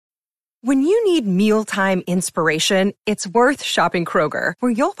When you need mealtime inspiration, it's worth shopping Kroger,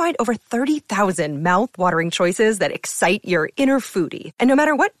 where you'll find over 30,000 mouth-watering choices that excite your inner foodie. And no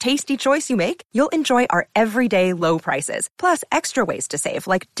matter what tasty choice you make, you'll enjoy our everyday low prices, plus extra ways to save,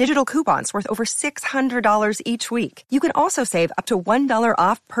 like digital coupons worth over $600 each week. You can also save up to $1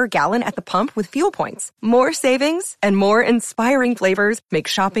 off per gallon at the pump with fuel points. More savings and more inspiring flavors make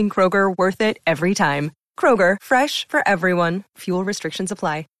shopping Kroger worth it every time. Kroger, fresh for everyone. Fuel restrictions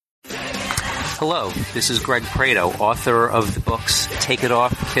apply. Hello, this is Greg Prado, author of the books Take It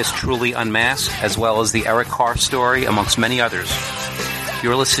Off, Kiss Truly Unmasked, as well as the Eric Carr story, amongst many others.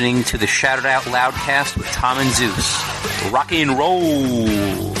 You're listening to the Shout It Out Loudcast with Tom and Zeus. Rock and roll!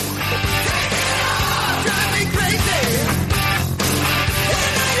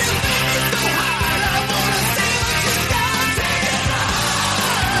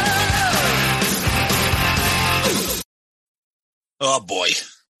 Oh boy.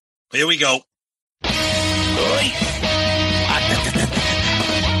 Here we go. This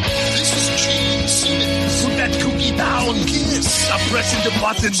is Gene Simmons. Put that cookie down. Kiss. Stop pressing the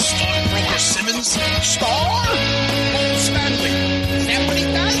button. Stockbroker Simmons. Star? Stanley. Is that what he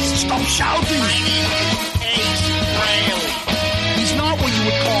does? Stop shouting. My name is Ace Frehley. He's not what you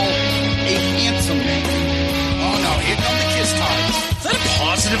would call a handsome man. Oh no, here come the kiss times. Is that a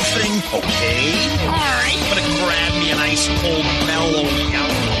positive thing? Okay. All right. I'm gonna grab me an ice cold mellow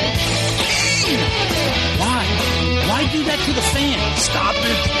yellow. Why? Why do that to the fan? Stop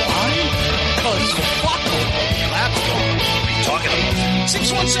it. Why? Because fuck them. That's what I'm talking about.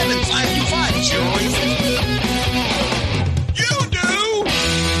 617-525-0850. You do?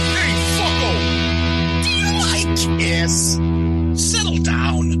 Hey, fucko. Do you like Kiss? Settle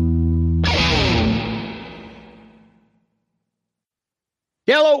down.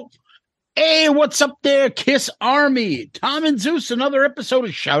 Hello. Hey, what's up there, Kiss Army? Tom and Zeus, another episode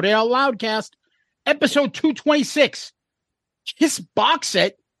of Shout It Out Loudcast. Episode 226, Kiss box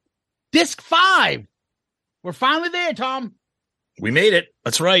set, disc 5. We're finally there, Tom. We made it.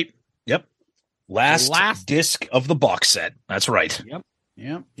 That's right. Yep. Last disc of the box set. That's right.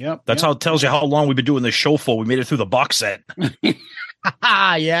 Yep. That's how it tells you how long we've been doing this show for. We made it through the box set.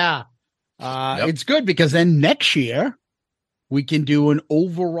 Yeah. It's good because then next year we can do an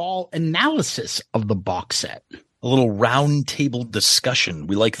overall analysis of the box set. A little round table discussion.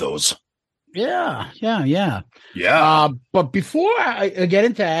 We like those. Yeah. But before I get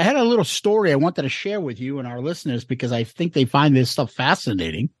into it, I had a little story I wanted to share with you and our listeners because I think they find this stuff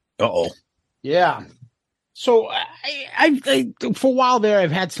fascinating. Uh-oh. Yeah. So I for a while there,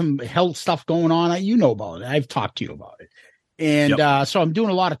 I've had some health stuff going on. You know about it. I've talked to you about it. And so I'm doing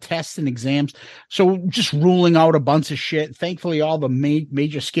a lot of tests and exams. So just ruling out a bunch of shit. Thankfully, all the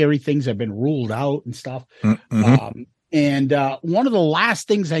major scary things have been ruled out and stuff. Mm-hmm. And one of the last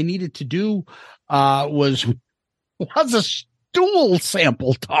things I needed to do was a stool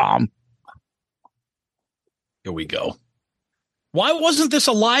sample, Tom. Here we go. Why wasn't this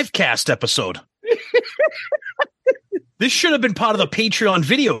a live cast episode? This should have been part of the Patreon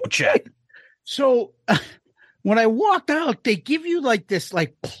video chat. So when I walked out, they give you like this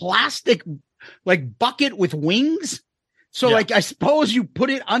like plastic like bucket with wings. So I suppose you put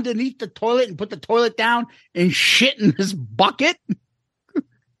it underneath the toilet and put the toilet down and shit in this bucket. And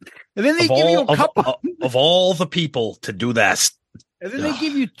then they give you a cup of all the people to do that. And then they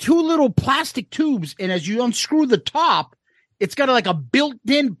give you two little plastic tubes. And as you unscrew the top, it's got like a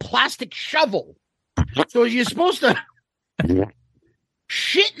built-in plastic shovel. So you're supposed to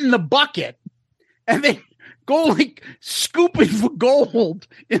shit in the bucket and then go like scooping for gold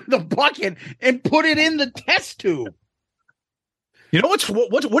in the bucket and put it in the test tube. You know what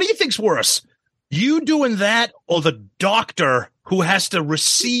do you think's worse? You doing that or the doctor who has to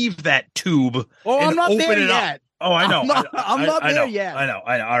receive that tube? Oh, and I'm not open there it yet. Up? Oh, I know. I'm not there yet. I know.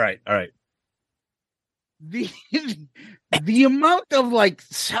 All right. The amount of like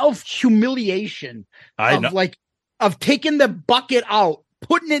self-humiliation of taking the bucket out,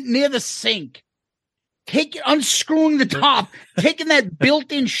 putting it near the sink, unscrewing the top, taking that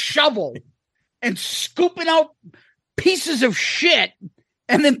built-in shovel and scooping out pieces of shit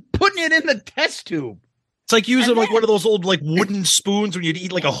and then putting it in the test tube. It's like using like one of those old like wooden spoons when you'd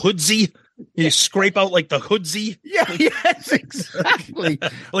eat like a hoodsie. You scrape out like the hoodsie. Yes, exactly.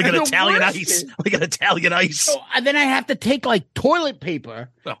 Like an Italian ice. Like an Italian ice. So, and then I have to take like toilet paper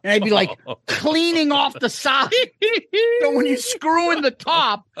and I'd be like cleaning off the side. So when you screw in the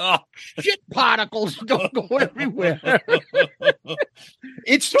top, shit particles don't go everywhere.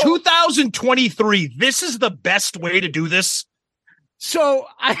 It's 2023. This is the best way to do this. So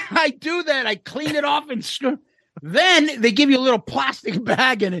I do that. I clean it off and Then they give you a little plastic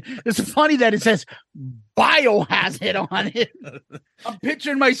bag in it. It's funny that it says biohazard on it. I'm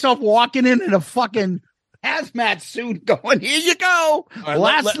picturing myself walking in a fucking hazmat suit going, here you go. Right,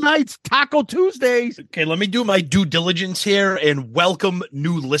 Last night's Taco Tuesdays. Okay, let me do my due diligence here and welcome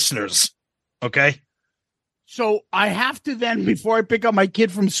new listeners. Okay. So I have to then, before I pick up my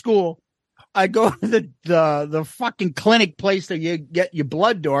kid from school, I go to the fucking clinic place that you get your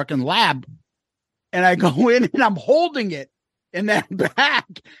blood dork and lab. And I go in and I'm holding it in that bag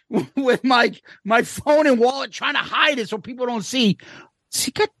with my phone and wallet, trying to hide it so people don't see. Has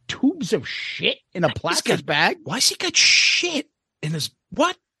he got tubes of shit in a plastic bag? Why's he got shit in his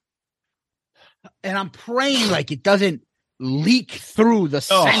what? And I'm praying like it doesn't leak through the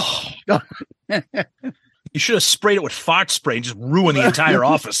scent. You should have sprayed it with fart spray and just ruin the entire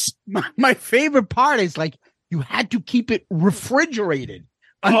office. My favorite part is like you had to keep it refrigerated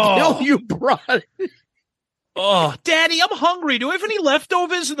until you brought it. Oh, Daddy, I'm hungry. Do we have any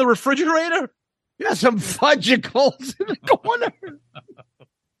leftovers in the refrigerator? Yeah, some fudgicles in the corner.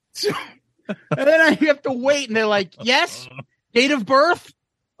 So, and then I have to wait, and they're like, yes, date of birth?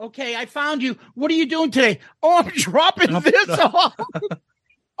 Okay, I found you. What are you doing today? Oh, I'm dropping this off.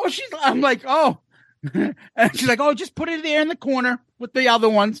 I'm like, oh. And she's like, oh, just put it there in the corner with the other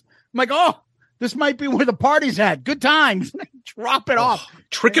ones. I'm like, oh, this might be where the party's at. Good times. Drop it off.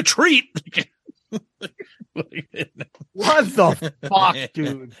 Trick or treat. What the fuck,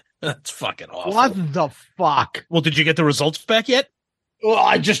 dude? That's fucking awful. What the fuck? Well, did you get the results back yet? Well,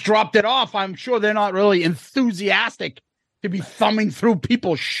 I just dropped it off. I'm sure they're not really enthusiastic to be thumbing through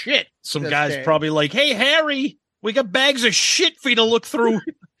people's shit. Some guy's probably like, hey, Harry, we got bags of shit for you to look through.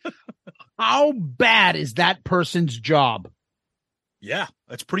 How bad is that person's job? Yeah,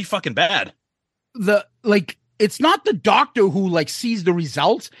 that's pretty fucking bad. It's not the doctor who like sees the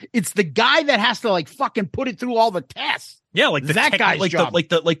results. It's the guy that has to like fucking put it through all the tests. Yeah, like that guy's job.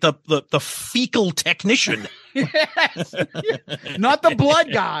 The fecal technician. Yes. Not the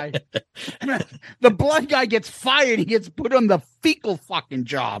blood guy. The blood guy gets fired. He gets put on the fecal fucking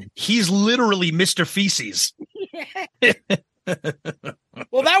job. He's literally Mr. Feces.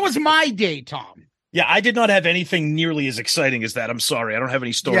 Well, that was my day, Tom. Yeah, I did not have anything nearly as exciting as that. I'm sorry. I don't have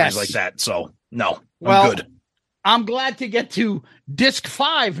any stories like that. So, no, I'm good. I'm glad to get to disc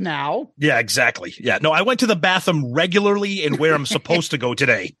 5 now. Yeah, exactly. Yeah, no, I went to the bathroom regularly and where I'm supposed to go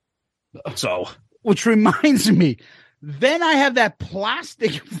today. So, which reminds me, then I have that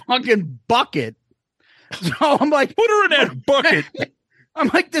plastic fucking bucket. So I'm like, put her in that bucket. I'm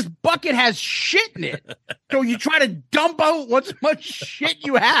like, this bucket has shit in it. So you try to dump out what's much shit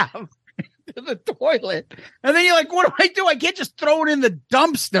you have to the toilet. And then you're like, what do? I can't just throw it in the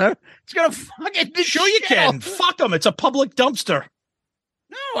dumpster. It's going to fucking sure you can. Off. Fuck them. It's a public dumpster.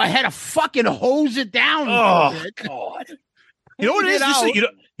 No, I had to fucking hose it down. Oh, God. You know what it is?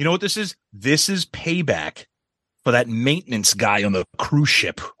 You know what this is? This is payback for that maintenance guy on the cruise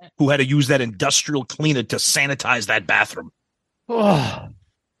ship who had to use that industrial cleaner to sanitize that bathroom. Oh,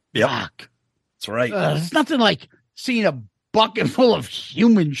 yep. Fuck. That's right. It's nothing like seeing a bucket full of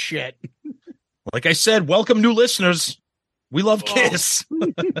human shit. Like I said, welcome new listeners. We love Kiss.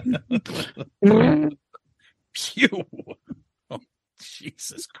 Phew. Oh,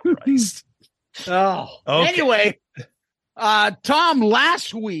 Jesus Christ. Oh, okay. Anyway, Tom,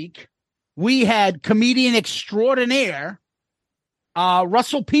 last week we had comedian extraordinaire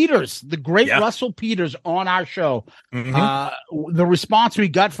Russell Peters, the great Russell Peters, on our show. Mm-hmm. The response we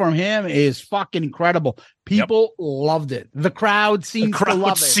got from him is fucking incredible. People loved it. The crowd seems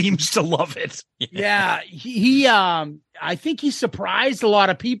to love it. Yeah, he I think he surprised a lot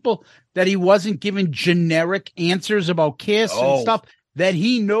of people that he wasn't giving generic answers about Kiss and stuff, that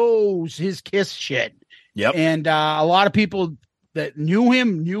he knows his Kiss shit. Yep. And a lot of people that knew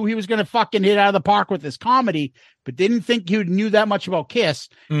him knew he was going to fucking hit out of the park with his comedy, but didn't think he knew that much about Kiss.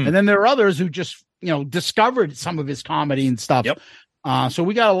 And then there are others who just, discovered some of his comedy and stuff. Yep. So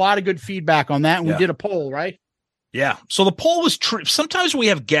we got a lot of good feedback on that. And we did a poll, right? Yeah. So the poll was sometimes we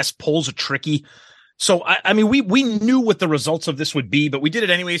have guest polls are tricky. So I mean, we knew what the results of this would be, but we did it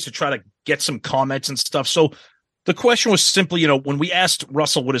anyways to try to get some comments and stuff. So the question was simply, when we asked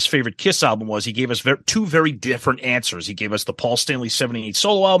Russell what his favorite Kiss album was, he gave us two very different answers. He gave us the Paul Stanley 78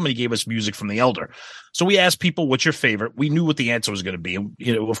 solo album, and he gave us Music from the Elder. So we asked people, what's your favorite? We knew what the answer was going to be.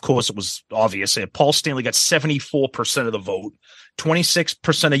 Of course, it was obvious. Paul Stanley got 74% of the vote.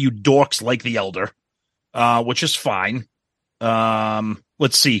 26% of you dorks like the Elder, which is fine.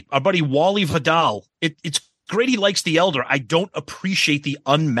 Let's see. Our buddy Wally Vidal. It's great he likes the Elder. I don't appreciate the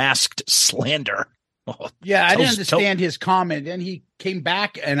unmasked slander. I didn't understand his comment. And he came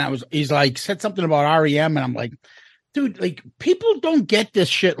back and he's like, said something about REM. And I'm like, dude, like people don't get this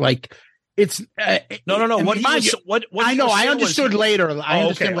shit. Like it's no. What I know. I understood later. I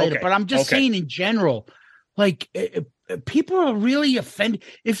understand later, but I'm just saying in general, like people are really offended.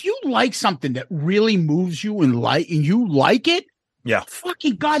 If you like something that really moves you and you like it, yeah,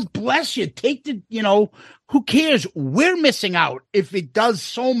 fucking God bless you. Take who cares? We're missing out. If it does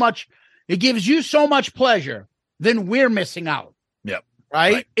so much, it gives you so much pleasure, then we're missing out. Yep.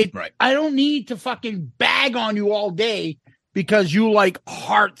 Right? Right. I don't need to fucking bag on you all day because you like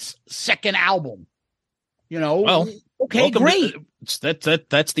Heart's second album. Well, okay, great.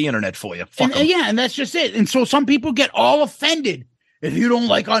 That's the internet for you. And that's just it. And so some people get all offended if you don't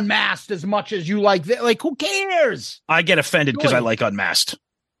like Unmasked as much as you like that. Like, who cares? I get offended because I like Unmasked.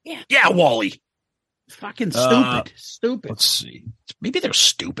 Yeah, Wally. Fucking stupid. Let's see. Maybe they're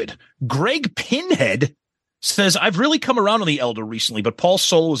stupid. Greg Pinhead says, I've really come around on The Elder recently, but Paul's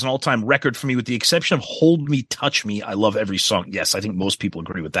solo is an all-time record for me with the exception of Hold Me, Touch Me. I love every song. Yes, I think most people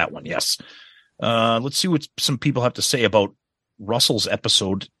agree with that one. Yes. Let's see what some people have to say about Russell's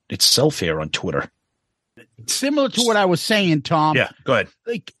episode itself here on Twitter. Similar to what I was saying, Tom. Yeah, go ahead.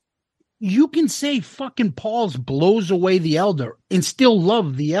 Like, you can say fucking Paul's blows away The Elder and still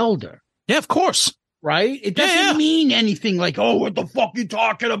love The Elder. Yeah, of course. Right? It doesn't mean anything like, oh, what the fuck you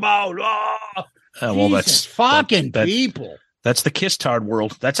talking about? Well, that's fucking people. That's the Kiss-Tard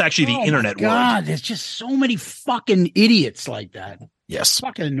world. That's actually the internet world. God, there's just so many fucking idiots like that. Yes. It's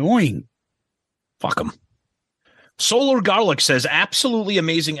fucking annoying. Fuck them. Solar Garlic says, absolutely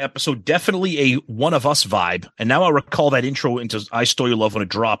amazing episode. Definitely a One of Us vibe. And now I recall that intro into I Stole Your Love when it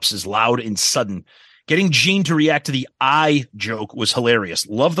drops is loud and sudden. Getting Gene to react to the I joke was hilarious.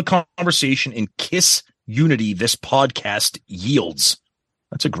 Love the conversation and Kiss unity this podcast yields.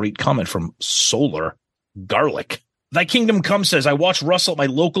 That's a great comment from Solar Garlic. Thy Kingdom Come says, I watched Russell at my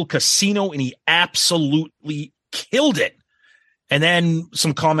local casino and he absolutely killed it. And then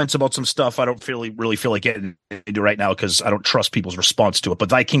some comments about some stuff I don't really feel like getting into right now because I don't trust people's response to it. But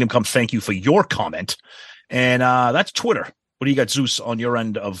Thy Kingdom Come, thank you for your comment. And that's Twitter. What do you got, Zeus, on your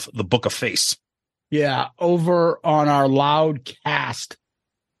end of the Book of Face? Yeah, over on our Loudcast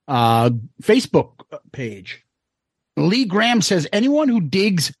Facebook page. Lee Graham says, anyone who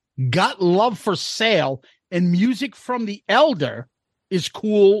digs Got Love for Sale and music from The Elder is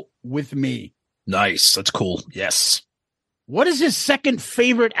cool with me. Nice. That's cool. Yes. What is his second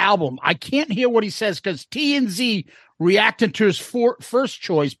favorite album? I can't hear what he says because TNZ reacted to his first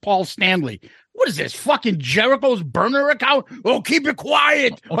choice, Paul Stanley. What is this, fucking Jericho's burner account? Oh, keep it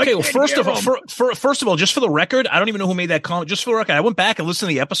quiet. Okay, well, first of all, just for the record, I don't even know who made that comment. Just for the record, I went back and listened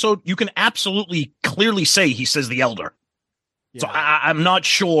to the episode. You can absolutely clearly say he says The Elder. Yeah. So I'm not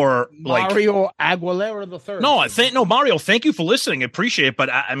sure. Mario Aguilera III. No, Mario, thank you for listening. I appreciate it. But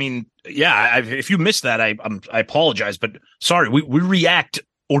I mean, yeah, if you missed that, I apologize. But sorry, we react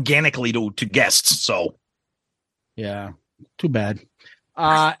organically to guests. So yeah, too bad.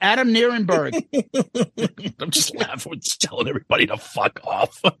 Adam Nierenberg. I'm just laughing, just telling everybody to fuck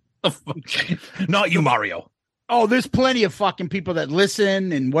off. Not you, Mario. Oh, there's plenty of fucking people that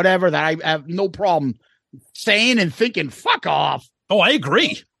listen and whatever that I have no problem saying and thinking, fuck off. Oh, I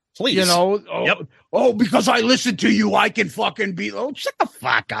agree. Please. Because I listen to you, I can fucking be, shut the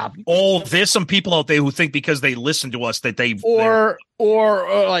fuck up. Oh, there's some people out there who think because they listen to us that they or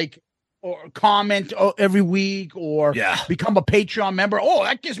comment every week or become a Patreon member. Oh,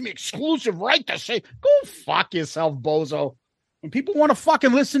 that gives me exclusive right to say, go fuck yourself, bozo. When people want to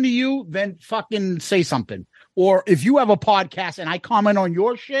fucking listen to you, then fucking say something. Or if you have a podcast and I comment on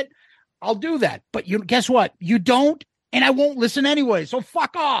your shit, I'll do that. But guess what? You don't, and I won't listen anyway. So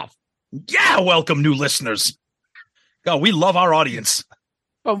fuck off. Yeah, welcome new listeners. God, we love our audience.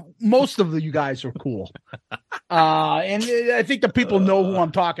 Most of you guys are cool. And I think the people know who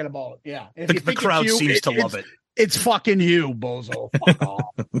I'm talking about. Yeah. The crowd seems to love it. It's fucking you, bozo. Fuck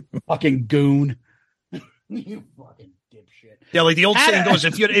off. Fucking goon. You fucking dipshit. Yeah, like the old saying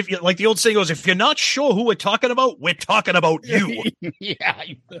goes, if you're not sure who we're talking about you. Yeah.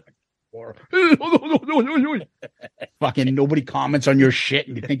 Fucking nobody comments on your shit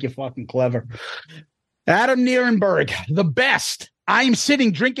and you think you're fucking clever. Adam Nierenberg, the best. I am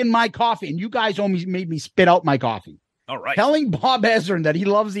sitting drinking my coffee, and you guys almost made me spit out my coffee. All right. Telling Bob Ezrin that he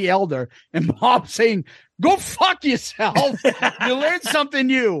loves The Elder, and Bob saying, go fuck yourself. You learned something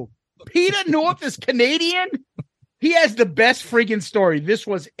new. Peter North is Canadian. He has the best freaking story. This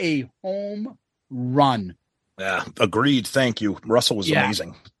was a home run. Yeah, agreed. Thank you. Russell was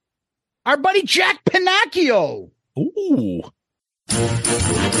amazing. Our buddy Jack Pinocchio. Ooh.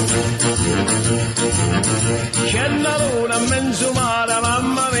 C'è la luna menzumata,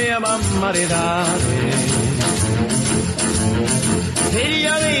 mamma mia, mamma di dare.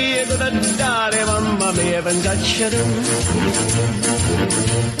 Figlia mia, cosa dare, mamma mia, pensaccia tu.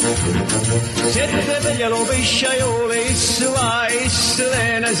 Se te veglia lo pesciaiole, issu va, issu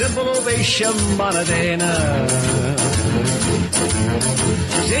lena, se lo pesce a manatena.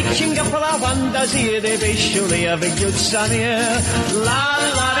 Se ci ingappa la fantasia dei pescioli a vecchiuzza mia,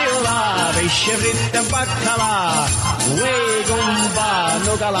 la riola, pesce fritto e baccalà, uè gomba,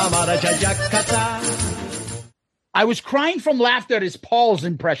 no calamara, c'ha giaccata. I was crying from laughter at his Paul's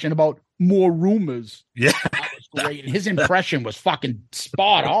impression about more rumors. Yeah. That was great. And his impression was fucking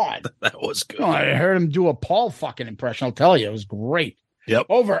spot on. That was good. Oh, I heard him do a Paul fucking impression. I'll tell you, it was great. Yep.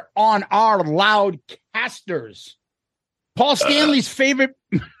 Over on our Loudcasters, Paul Stanley's favorite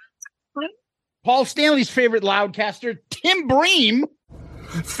Loudcaster, Tim Bream.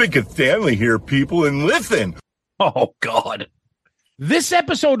 Think of Stanley here, people, and listen. Oh, God. This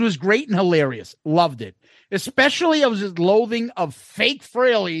episode was great and hilarious. Loved it. Especially of his loathing of fake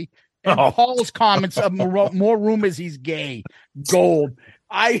Fraley and Paul's comments of more rumors he's gay. Gold.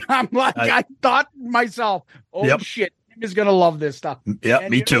 I thought to myself, shit, Tim is going to love this stuff. Yeah, and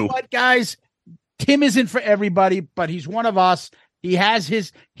me too. What, guys? Tim isn't for everybody, but he's one of us. He has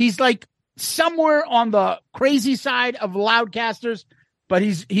he's like somewhere on the crazy side of Loudcasters, but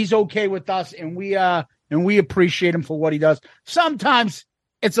he's okay with us, and we appreciate him for what he does. Sometimes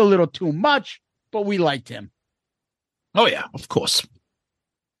it's a little too much, but we liked him. Oh, yeah, of course.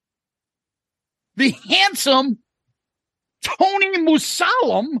 The handsome Tony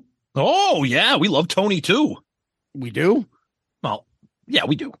Musalam. Oh, yeah, we love Tony, too. We do? Well, yeah,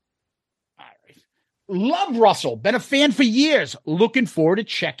 we do. Love Russell. Been a fan for years. Looking forward to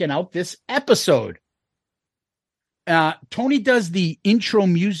checking out this episode. Tony does the intro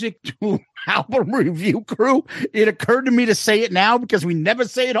music to Album Review Crew. It occurred to me to say it now because we never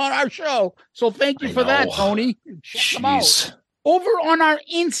say it on our show. So thank you for that, Tony. Check them out. Over on our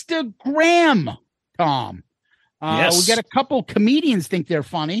Instagram, Tom. Yes. We got a couple comedians think they're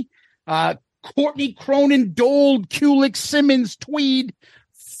funny. Courtney Cronin, Dole, Kulik, Simmons, Tweed,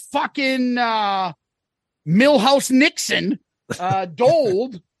 fucking Millhouse Nixon,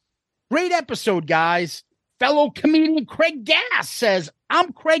 Dold. Great episode, guys. Fellow comedian Craig Gass says,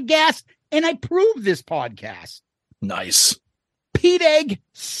 I'm Craig Gass, and I prove this podcast. Nice. Pete Egg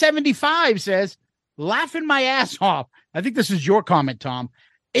 75 says, laughing my ass off. I think this is your comment, Tom.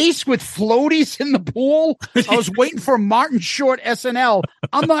 Ace with floaties in the pool. I was waiting for Martin Short SNL.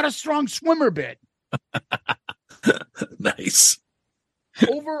 I'm not a strong swimmer bit. Nice.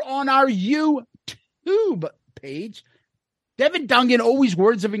 Over on our YouTube page, Devin Dungan, always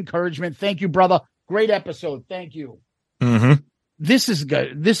words of encouragement. Thank you, brother. Great episode. Thank you. Mm-hmm. This is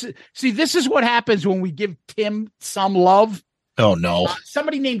good. This is what happens when we give Tim some love. Oh, no.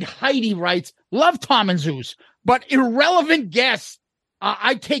 Somebody named Heidi writes, love Tom and Zeus, but irrelevant guests.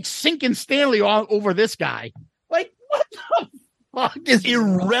 I take Sinkin Stanley over this guy. Like, what the fuck is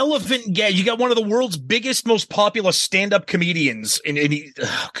irrelevant guy? You got one of the world's biggest, most popular stand-up comedians. And he,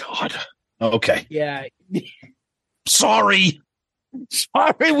 oh, God. Okay. Yeah. Sorry,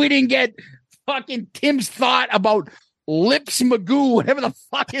 we didn't get fucking Tim's thought about Lips Magoo, whatever the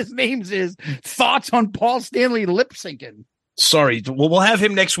fuck his name is. Thoughts on Paul Stanley lip syncing. Sorry. Well, we'll have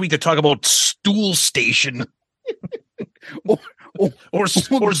him next week to talk about Stool Station. or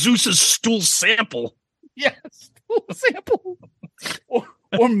Zeus's stool sample. Yes, stool sample.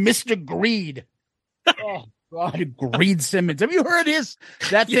 or Mr. Greed. Oh God, Greed Simmons. Have you heard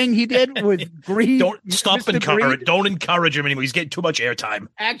that thing he did with Greed? Don't stop encourage. Don't encourage him anymore. He's getting too much airtime.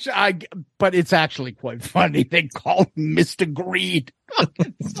 Actually, but it's actually quite funny. They call him Mr. Greed.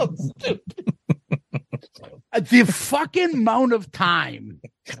 It's so stupid. The fucking amount of time.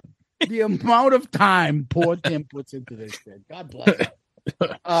 The amount of time poor Tim puts into this thing. God bless him.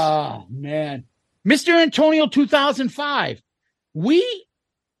 Oh, man. Mr. Antonio 2005. We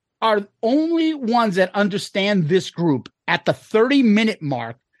are only ones that understand this group. At the 30-minute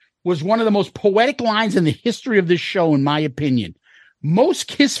mark was one of the most poetic lines in the history of this show, in my opinion. Most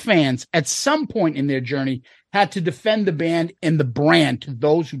Kiss fans at some point in their journey had to defend the band and the brand to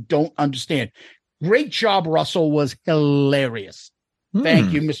those who don't understand. Great job, Russell. Was hilarious.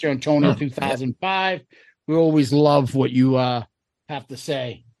 Thank you, Mr. Antonio 2005. We always love what you have to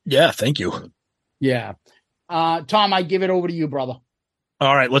say. Yeah, thank you. Yeah. Tom, I give it over to you, brother.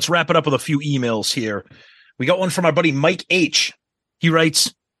 All right, let's wrap it up with a few emails here. We got one from our buddy Mike H. He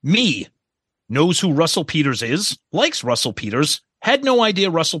writes, me, knows who Russell Peters is, likes Russell Peters, had no idea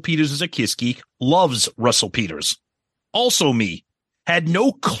Russell Peters is a Kiss geek, loves Russell Peters. Also me, Had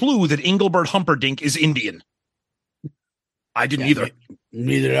no clue that Engelbert Humperdinck is Indian. I didn't either.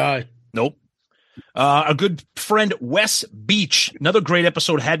 Neither did I. Nope. A good friend, Wes Beach. Another great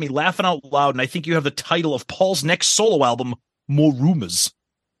episode, had me laughing out loud, and I think you have the title of Paul's next solo album, More Rumors.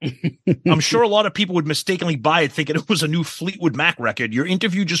 I'm sure a lot of people would mistakenly buy it thinking it was a new Fleetwood Mac record. Your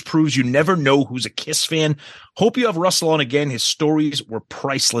interview just proves you never know who's a Kiss fan. Hope you have Russell on again. His stories were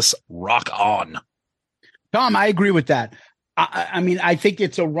priceless. Rock on. Tom, I agree with that. I mean, I think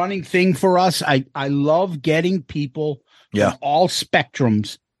it's a running thing for us. I love getting people from all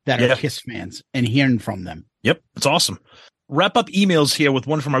spectrums that are Kiss fans and hearing from them. Yep, it's awesome. Wrap up emails here with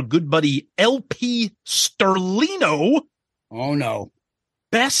one from our good buddy LP Sterlino. Oh, no.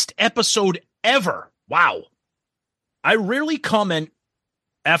 Best episode ever. Wow. I rarely comment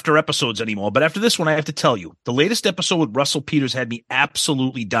after episodes anymore, but after this one, I have to tell you, the latest episode with Russell Peters had me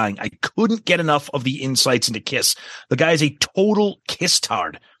absolutely dying. I couldn't get enough of the insights into Kiss. The guy is a total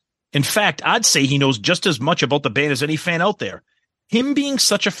Kiss-tard. In fact, I'd say he knows just as much about the band as any fan out there. Him being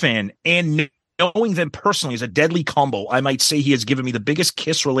such a fan and knowing them personally is a deadly combo. I might say he has given me the biggest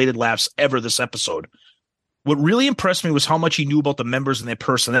Kiss-related laughs ever this episode. What really impressed me was how much he knew about the members and their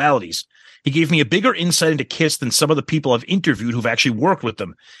personalities. He gave me a bigger insight into Kiss than some of the people I've interviewed who've actually worked with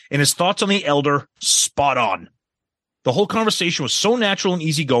them. And his thoughts on the Elder, spot on. The whole conversation was so natural and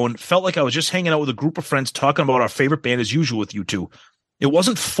easygoing, felt like I was just hanging out with a group of friends talking about our favorite band as usual with you two. It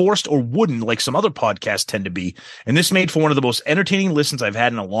wasn't forced or wooden like some other podcasts tend to be, and this made for one of the most entertaining listens I've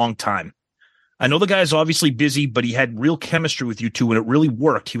had in a long time. I know the guy is obviously busy, but he had real chemistry with you two, and it really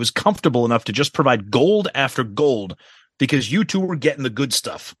worked. He was comfortable enough to just provide gold after gold because you two were getting the good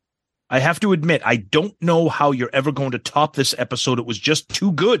stuff. I have to admit, I don't know how you're ever going to top this episode. It was just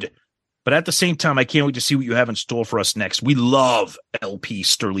too good. But at the same time, I can't wait to see what you have in store for us next. We love LP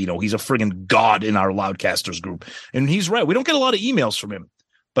Sterlino. He's a friggin' god in our Loudcasters group. And he's right. We don't get a lot of emails from him.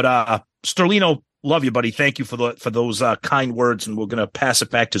 But Sterlino, love you, buddy. Thank you for those kind words, and we're going to pass it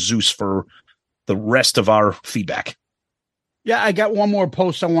back to Zeus for the rest of our feedback. Yeah, I got one more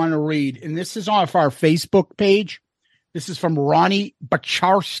post I want to read, and this is off our Facebook page. This is from Ronnie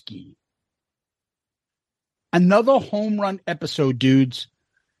Bacharski. Another home run episode, dudes.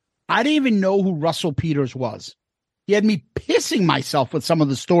 I didn't even know who Russell Peters was. He had me pissing myself with some of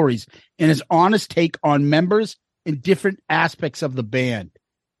the stories and his honest take on members and different aspects of the band.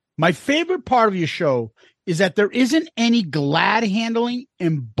 My favorite part of your show is that there isn't any glad handling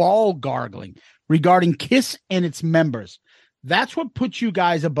and ball gargling regarding Kiss and its members. That's what puts you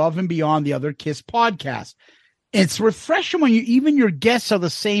guys above and beyond the other Kiss podcasts. It's refreshing when even your guests are the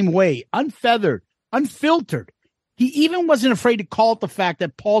same way, unfeathered, unfiltered. He even wasn't afraid to call it the fact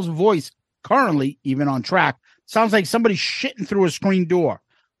that Paul's voice, currently even on track, sounds like somebody shitting through a screen door.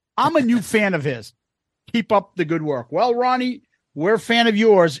 I'm a new fan of his. Keep up the good work. Well, Ronnie, we're a fan of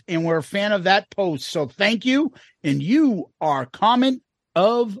yours, and we're a fan of that post. So thank you, and you are comment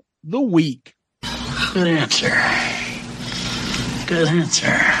of the week. Good answer. Good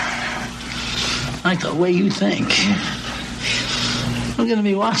answer. I like the way you think. I'm going to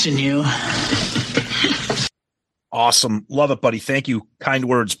be watching you. Awesome. Love it, buddy. Thank you. Kind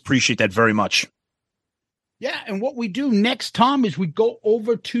words. Appreciate that very much. Yeah, and what we do next, Tom, is we go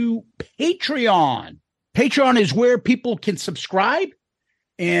over to Patreon. Patreon is where people can subscribe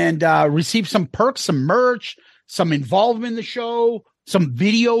and receive some perks, some merch, some involvement in the show, some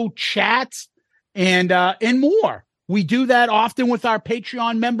video chats, and more. We do that often with our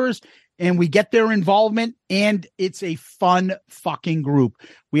Patreon members, and we get their involvement, and it's a fun fucking group.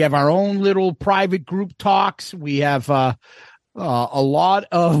 We have our own little private group talks. We have a lot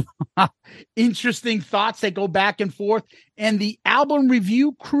of interesting thoughts that go back and forth, and the album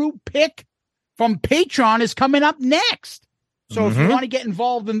review crew pick from Patreon is coming up next. So if you want to get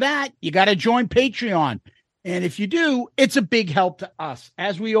involved in that, you got to join Patreon. And if you do, it's a big help to us.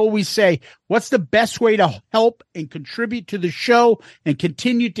 As we always say, what's the best way to help and contribute to the show and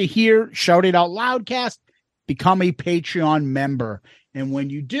continue to hear Shout It Out Loudcast? Become a Patreon member. And when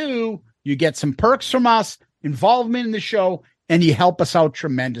you do, you get some perks from us, involvement in the show, and you help us out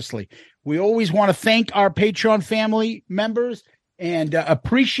tremendously. We always want to thank our Patreon family members and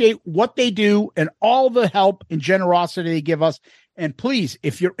appreciate what they do and all the help and generosity they give us. And please,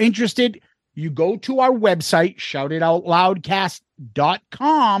 if you're interested, you go to our website,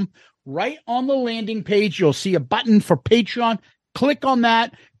 shoutitoutloudcast.com. Right on the landing page, you'll see a button for Patreon. Click on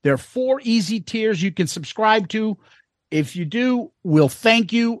that. There are 4 easy tiers you can subscribe to. If you do, we'll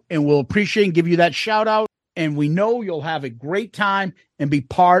thank you and we'll appreciate and give you that shout out. And we know you'll have a great time and be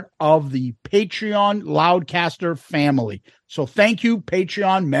part of the Patreon Loudcaster family. So thank you,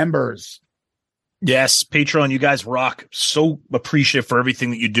 Patreon members. Yes, Patreon, you guys rock. So appreciative for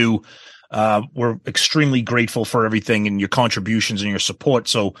everything that you do. We're extremely grateful for everything and your contributions and your support.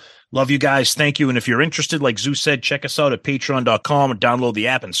 So love you guys. Thank you. And if you're interested, like Zeus said, check us out at patreon.com or download the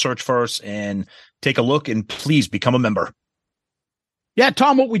app and search for us and take a look, and please become a member. Yeah,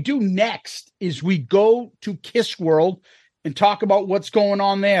 Tom, what we do next is we go to Kiss World and talk about what's going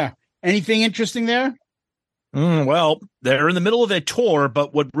on there. Anything interesting there? Well, they're in the middle of their tour,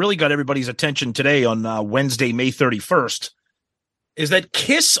 but what really got everybody's attention today on Wednesday, May 31st, is that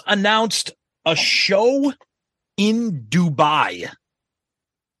Kiss announced a show in Dubai.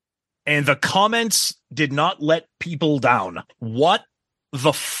 And the comments did not let people down. What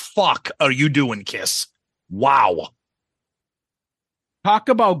the fuck are you doing, Kiss? Wow. Talk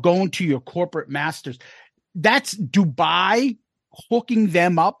about going to your corporate masters. That's Dubai hooking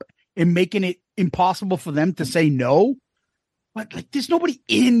them up and making it impossible for them to say no. But like, there's nobody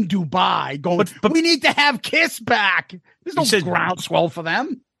in Dubai going, but we need to have Kiss back. There's no groundswell for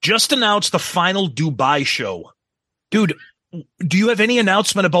them. Just announced the final Dubai show. Dude, do you have any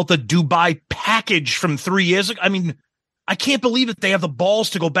announcement about the Dubai package from 3 years ago? I mean, I can't believe that they have the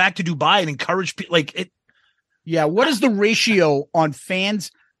balls to go back to Dubai and encourage people like it. Yeah. What is the ratio on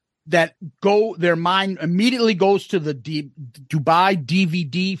fans that go, their mind immediately goes to the Dubai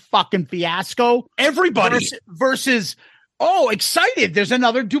DVD fucking fiasco? Everybody versus, oh, excited. There's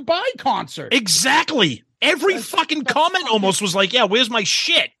another Dubai concert. Exactly. Every fucking comment almost was like, yeah, where's my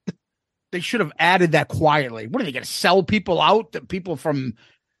shit? They should have added that quietly. What are they going to sell people out? That people from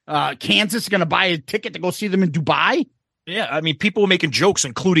Kansas are going to buy a ticket to go see them in Dubai? Yeah, I mean, people were making jokes,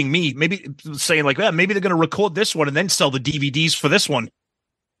 including me, maybe saying like, yeah, maybe they're going to record this one and then sell the DVDs for this one.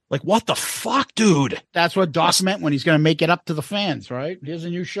 Like, what the fuck, dude? That's what Doc meant when he's going to make it up to the fans, right? Here's a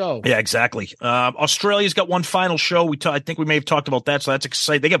new show. Yeah, exactly. Australia's got one final show. I think we may have talked about that, so that's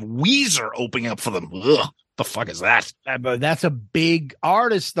exciting. They have Weezer opening up for them. Ugh, the fuck is that? But that's a big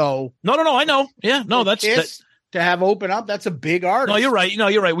artist, though. No, I know. Yeah, no, that's to have open up. That's a big artist. No, you're right.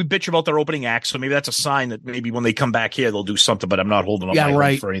 You're right. We bitch about their opening act, so maybe that's a sign that maybe when they come back here, they'll do something. But I'm not holding up my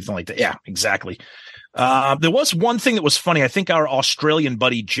breath for anything like that. Yeah, exactly. There was one thing that was funny. I think our Australian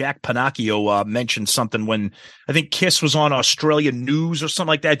buddy Jack Panacchio mentioned something when I think Kiss was on Australian News or something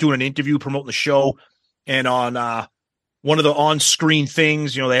like that, doing an interview promoting the show, and on one of the on-screen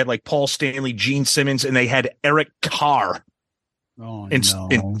things, they had like Paul Stanley, Gene Simmons, and they had Eric Carr. Oh,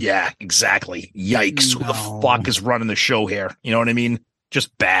 no. Yeah, exactly. Yikes. No. Who the fuck is running the show here? You know what I mean?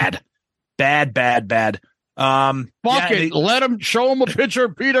 Just bad. Bad. Fuck it. Let him show him a picture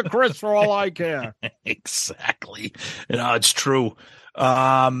of Peter Criss for all I care. Exactly. It's true.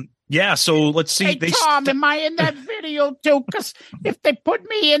 Yeah, so let's see. Hey, Tom, am I in that video too? Because if they put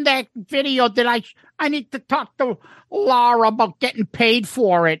me in that video, then I need to talk to Laura about getting paid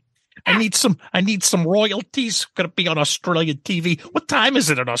for it. I need some royalties. Gonna be on Australian TV. What time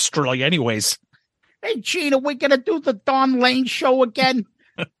is it in Australia, anyways? Hey, Gene, are we gonna do the Don Lane show again?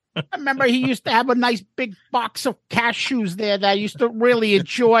 I remember he used to have a nice big box of cashews there that I used to really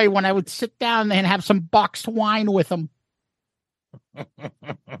enjoy when I would sit down and have some boxed wine with him.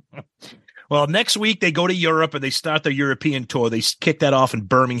 Well, next week they go to Europe and they start their European tour. They kick that off in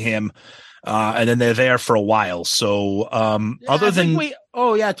Birmingham, and then they're there for a while. So, Tom,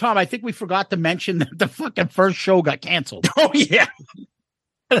 I think we forgot to mention that the fucking first show got canceled. Oh yeah.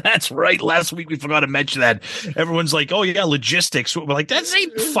 That's right. Last week we forgot to mention that. Everyone's like, "Oh yeah, logistics." We're like, "That's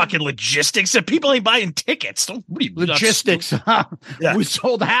ain't fucking logistics. If people ain't buying tickets, logistics." Yeah. We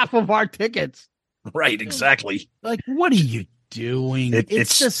sold half of our tickets. Right. Exactly. Like, what are you doing?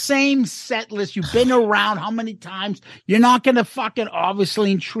 It's the same set list. You've been around how many times? You're not going to fucking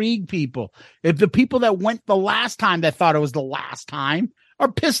obviously intrigue people. If the people that went the last time that thought it was the last time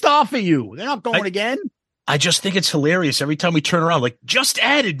are pissed off at you, they're not going again. I just think it's hilarious every time we turn around, like, just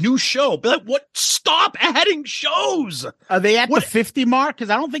added new show. Be like, what? Stop adding shows. Are they at the 50 mark? Because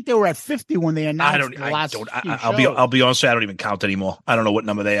I don't think they were at 50 when they announced the last I'll be honest, I don't even count anymore. I don't know what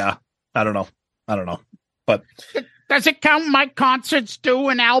number they are. I don't know. But does it count my concerts too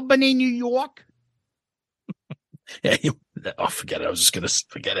in Albany, New York? Yeah. Forget it. I was just going to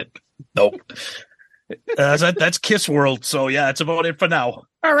forget it. Nope. That's Kiss World. So yeah, that's about it for now.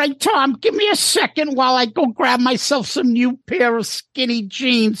 All right, Tom, give me a second while I go grab myself some new pair of skinny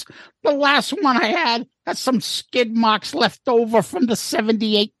jeans. The last one I had has some skid marks left over from the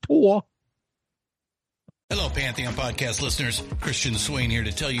 78 tour. Hello, Pantheon Podcast listeners. Christian Swain here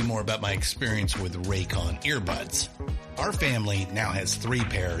to tell you more about my experience with Raycon earbuds. Our family now has 3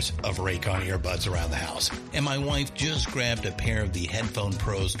 pairs of Raycon earbuds around the house, and my wife just grabbed a pair of the Headphone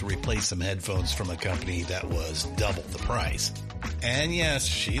Pros to replace some headphones from a company that was double the price. And yes,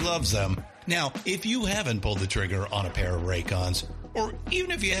 she loves them. Now, if you haven't pulled the trigger on a pair of Raycons, or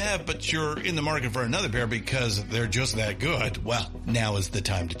even if you have, but you're in the market for another pair because they're just that good, well, now is the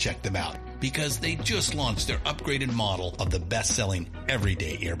time to check them out, because they just launched their upgraded model of the best-selling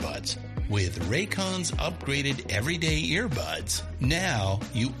everyday earbuds. With Raycon's upgraded everyday earbuds, now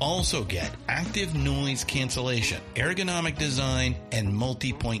you also get active noise cancellation, ergonomic design, and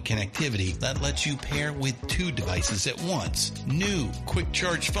multi-point connectivity that lets you pair with 2 devices at once. New quick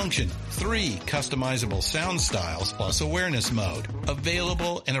charge function, 3 customizable sound styles, plus awareness mode.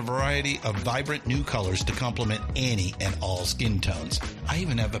 Available in a variety of vibrant new colors to complement any and all skin tones. I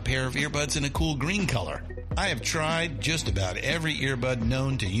even have a pair of earbuds in a cool green color. I have tried just about every earbud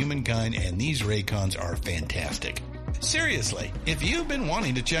known to humankind, and these Raycons are fantastic. Seriously, if you've been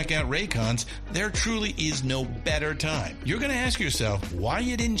wanting to check out Raycons, there truly is no better time. You're going to ask yourself why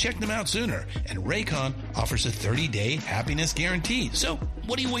you didn't check them out sooner, and Raycon offers a 30-day happiness guarantee. So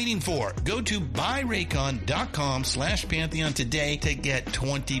what are you waiting for? Go to buyraycon.com/Pantheon today to get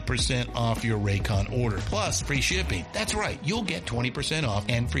 20% off your Raycon order, plus free shipping. That's right, you'll get 20% off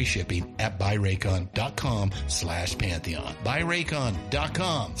and free shipping at buyraycon.com/Pantheon.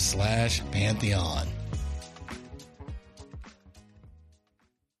 buyraycon.com/Pantheon.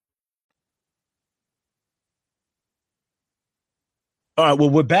 All right, well,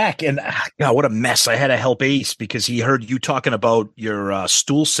 we're back, and God, what a mess. I had to help Ace because he heard you talking about your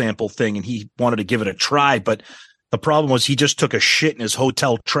stool sample thing, and he wanted to give it a try, but the problem was he just took a shit in his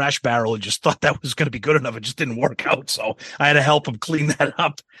hotel trash barrel and just thought that was going to be good enough. It just didn't work out, so I had to help him clean that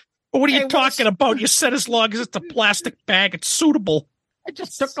up. But what are you talking about? You said as long as it's a plastic bag, it's suitable. I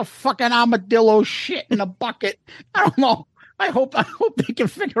just took a fucking armadillo shit in a bucket. I don't know. I hope they can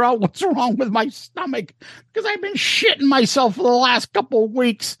figure out what's wrong with my stomach, because I've been shitting myself for the last couple of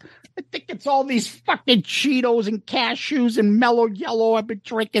weeks. I think it's all these fucking Cheetos and cashews and Mellow Yellow I've been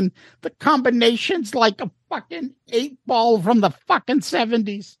drinking. The combination's like a fucking 8-ball from the fucking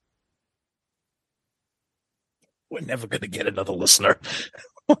 70s. We're never going to get another listener.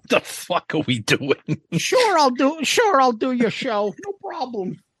 What the fuck are we doing? Sure, I'll do your show. No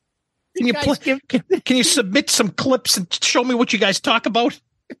problem. Can you submit some clips and show me what you guys talk about?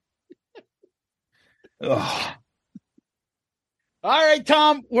 All right,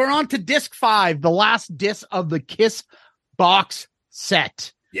 Tom, we're on to disc 5, the last disc of the Kiss box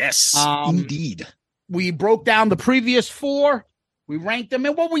set. Yes, indeed. We broke down the previous 4. We ranked them.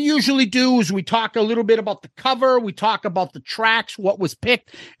 And what we usually do is we talk a little bit about the cover. We talk about the tracks, what was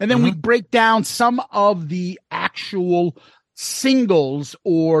picked. And then we break down some of the actual singles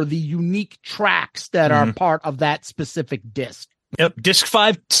or the unique tracks that are part of that specific disc. Yep. Disc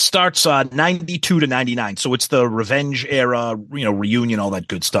 5 starts 92 to 99. So it's the Revenge era, reunion, all that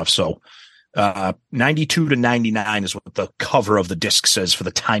good stuff. So 92 to 99 is what the cover of the disc says for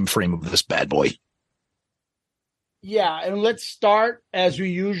the time frame of this bad boy. Yeah. And let's start, as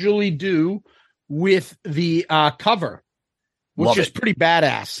we usually do, with the cover, which is pretty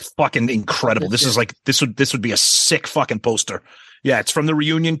badass. Fucking incredible. This is like, this would be a sick fucking poster. Yeah, it's from the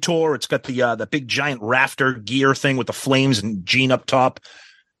reunion tour. It's got the big giant rafter gear thing with the flames and Gene up top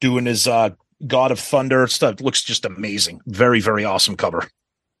doing his God of Thunder stuff. It looks just amazing. Very, very awesome cover.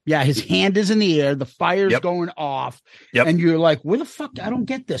 Yeah, his hand is in the air. The fire's going off. Yep. And you're like, where the fuck? I don't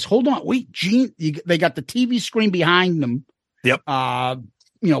get this. Hold on. Wait, Gene, they got the TV screen behind them. Yep.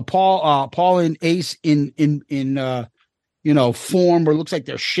 Paul and Ace in form where it looks like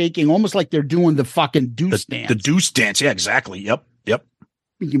they're shaking, almost like they're doing the fucking deuce dance. The deuce dance. Yeah, exactly. Yep.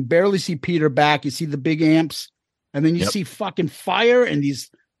 You can barely see Peter back. You see the big amps, and then you see fucking fire and these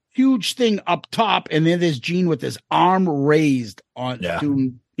huge thing up top. And then there's Gene with his arm raised on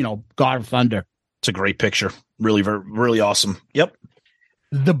doing, God of Thunder. It's a great picture. Really, very, really awesome. Yep.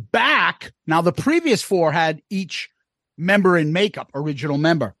 The back. Now the previous 4 had each member in makeup, original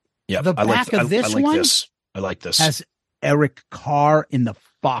member. Yeah. The back of this one. I like this. Has Eric Carr in the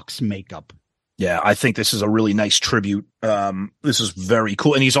Fox makeup. Yeah, I think this is a really nice tribute. This is very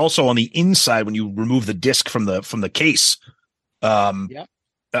cool, and he's also on the inside when you remove the disc from the case.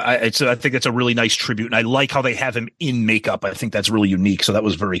 I think that's a really nice tribute, and I like how they have him in makeup. I think that's really unique. So that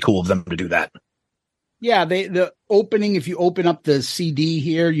was very cool of them to do that. Yeah, the opening. If you open up the CD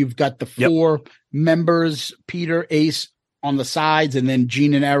here, you've got the 4 members: Peter, Ace on the sides, and then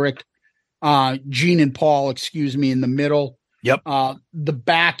Gene and Eric. Gene and Paul, in the middle. Yep. The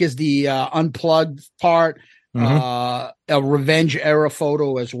back is the unplugged part. A Revenge era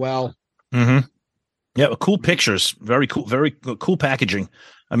photo as well. Mm-hmm. Yeah, cool pictures. Very cool. Very cool packaging.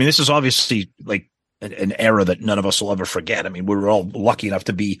 I mean, this is obviously like an era that none of us will ever forget. I mean, we were all lucky enough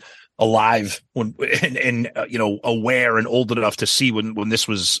to be alive and aware and old enough to see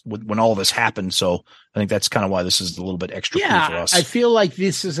when all this happened. So I think that's kind of why this is a little bit extra cool for us. I feel like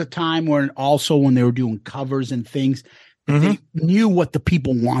this is a time when they were doing covers and things, they knew what the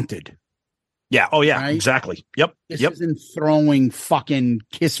people wanted. Yeah. Oh yeah, right? Exactly. Yep. This isn't throwing fucking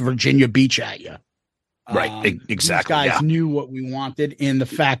Kiss Virginia Beach at you. Right. Exactly. These guys knew what we wanted. And the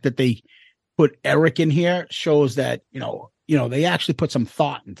fact that they put Eric in here shows that, they actually put some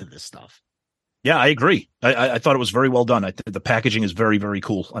thought into this stuff. Yeah, I agree. I thought it was very well done. The packaging is very, very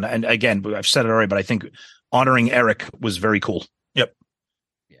cool. And again, I've said it already, but I think honoring Eric was very cool. Yep.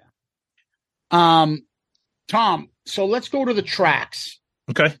 Yeah. Tom, so let's go to the tracks.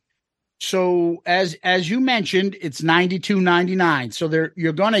 Okay. So as you mentioned, it's 92.99. So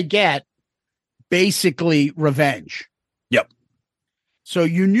you're going to get basically Revenge. Yep. So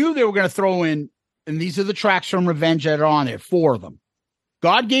you knew they were going to throw in, and these are the tracks from Revenge that are on there, 4 of them.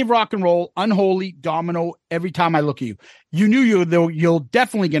 God Gave Rock and Roll, Unholy, Domino, Every Time I Look at You. You knew you're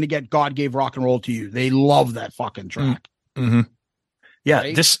definitely going to get God Gave Rock and Roll to You. They love that fucking track. Mm-hmm. Yeah,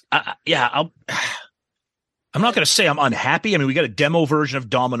 right? I'm not going to say I'm unhappy. I mean, we got a demo version of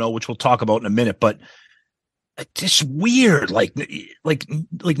Domino, which we'll talk about in a minute, but it's weird. Like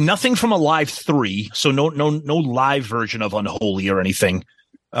nothing from Alive 3. So no live version of Unholy or anything.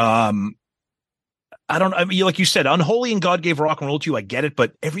 I mean, like you said, Unholy and God Gave Rock and Roll to You, I get it,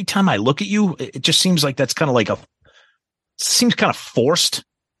 but Every Time I Look at You, it just seems like that's kind of seems kind of forced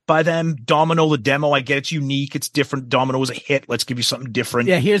by them. Domino, the demo, I get it's unique, it's different. Domino was a hit. Let's give you something different.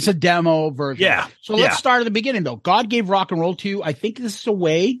 Yeah, here's a demo version. Yeah. So let's start at the beginning, though. God Gave Rock and Roll to You. I think this is a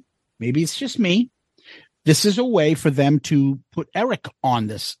way, maybe it's just me, this is a way for them to put Eric on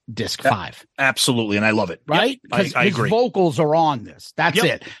this disc 5. Absolutely, and I love it. Right? Because his vocals are on this. That's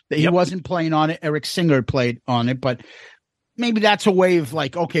it. He wasn't playing on it. Eric Singer played on it, but maybe that's a way of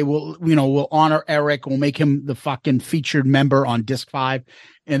like, okay, we'll honor Eric. We'll make him the fucking featured member on disc 5.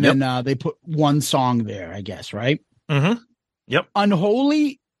 And then they put one song there, I guess, right? Mm-hmm. Yep.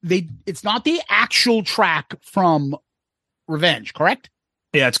 Unholy, it's not the actual track from Revenge, correct?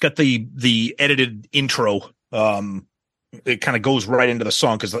 Yeah, it's got the edited intro. It kind of goes right into the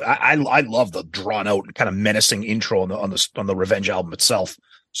song because I love the drawn out kind of menacing intro on the Revenge album itself.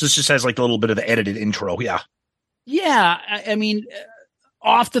 So this just has like a little bit of the edited intro. Yeah. Yeah, I mean,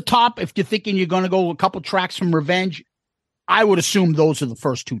 off the top, if you're thinking you're going to go a couple tracks from Revenge, I would assume those are the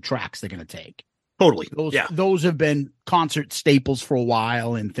first 2 tracks they're going to take. Totally. Those have been concert staples for a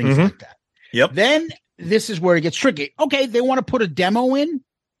while and things like that. Yep. Then this is where it gets tricky. Okay, they want to put a demo in.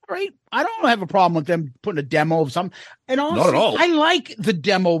 All right. I don't have a problem with them putting a demo of something. And honestly, not at all. I like the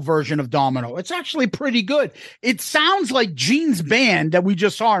demo version of Domino. It's actually pretty good. It sounds like Gene's band that we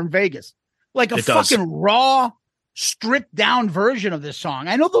just saw in Vegas. Like a fucking raw, stripped down version of this song.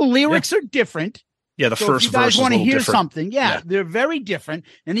 I know the lyrics are different. Yeah, the first verse. If you guys want to hear different. something, they're very different.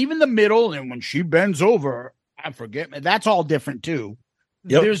 And even the middle, and when she bends over, I forget, that's all different too.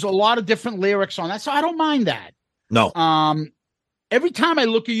 Yep. There's a lot of different lyrics on that, so I don't mind that. No. Every Time I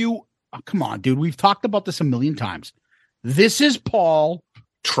Look at You, come on, dude. We've talked about this a million times. This is Paul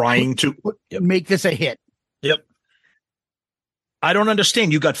trying to make this a hit. Yep. I don't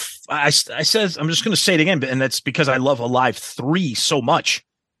understand. You got, I says, I'm just going to say it again, and that's because I love Alive 3 so much.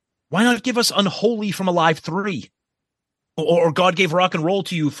 Why not give us Unholy from Alive 3? Or God Gave Rock and Roll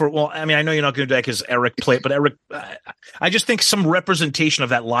to You for, well, I mean, I know you're not going to do that because Eric played, but Eric, I just think some representation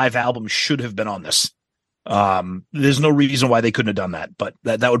of that live album should have been on this. There's no reason why they couldn't have done that, but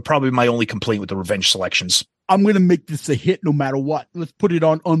that would probably be my only complaint with the Revenge selections. I'm going to make this a hit no matter what. Let's put it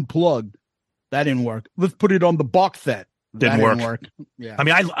on Unplugged. That didn't work. Let's put it on the box set. Didn't work. Yeah. I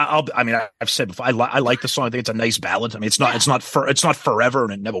mean, I've said before, I like the song. I think it's a nice ballad. I mean, it's not forever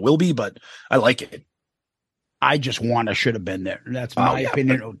and it never will be, but I like it. I just want to should have been there. That's my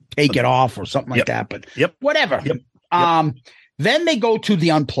opinion. Or take it off or something like that, but whatever. Then they go to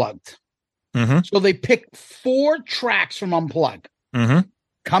the Unplugged. Mm-hmm. So they pick 4 tracks from Unplugged. Mm-hmm.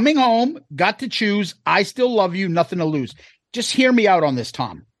 Coming Home, Got to Choose, I Still Love You, Nothing to Lose. Just hear me out on this,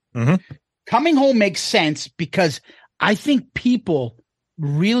 Tom. Mm-hmm. Coming Home makes sense because I think people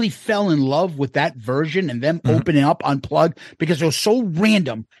really fell in love with that version and them opening up Unplugged because it was so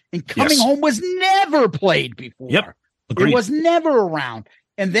random. And Coming Home was never played before. Yep. Agreed. It was never around.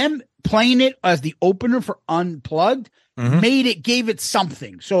 And them playing it as the opener for Unplugged gave it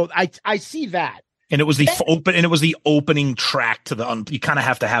something. So I see that. And it was the opening track to you kind of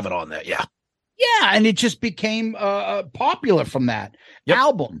have to have it on there. Yeah. Yeah. And it just became popular from that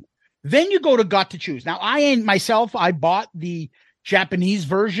album. Then you go to Got to Choose. Now I bought the Japanese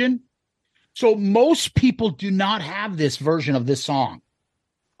version. So most people do not have this version of this song.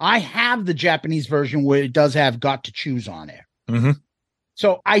 I have the Japanese version where it does have Got to Choose on there. Mm-hmm.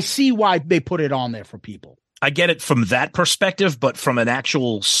 So I see why they put it on there for people. I get it from that perspective, but from an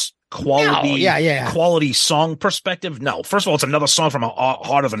actual quality song perspective, no. First of all, it's another song from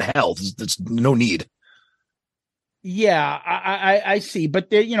Heart of Hell. There's no need. Yeah, I see, but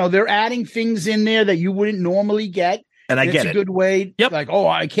they're adding things in there that you wouldn't normally get, and I get it. It's a good way. Yep. Like,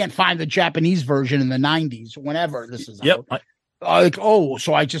 I can't find the Japanese version in the '90s, whenever this is out.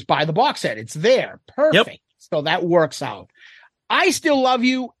 So I just buy the box set. It's there, perfect. Yep. So that works out. I Still Love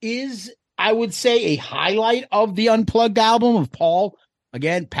You is, I would say, a highlight of the Unplugged album of Paul.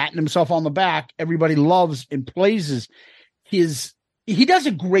 Again, patting himself on the back. Everybody loves and praises his. He does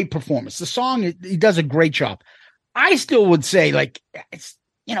a great performance. The song, he does a great job. I still would say,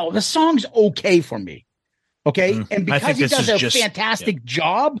 the song's okay for me. Okay. And because he does a fantastic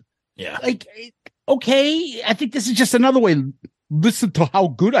job. Yeah. Okay. I think this is just another way. Listen to how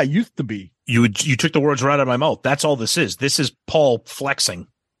good I used to be. You took the words right out of my mouth. That's all this is. This is Paul flexing.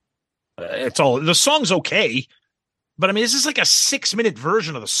 It's all. The song's okay. But I mean, this is like a 6-minute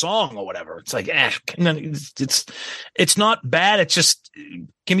version of the song or whatever. It's like, it's not bad. It's just,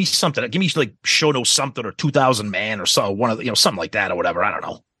 give me something. Give me like Show No Something or 2000 Man or so, something like that or whatever. I don't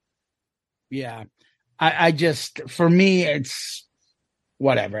know. Yeah. I just, for me, it's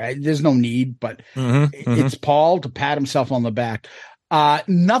whatever. There's no need, but it's Paul to pat himself on the back.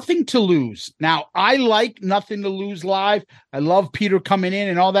 Nothing to Lose. Now, I like Nothing to Lose live. I love Peter coming in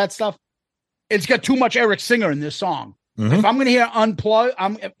and all that stuff. It's got too much Eric Singer in this song. If I'm going to hear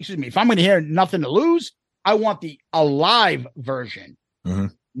if I'm going to hear Nothing to Lose, I want the alive version,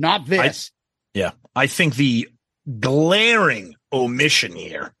 not this. I think the glaring omission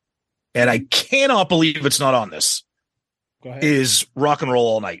here, and I cannot believe it's not on this, is Rock and Roll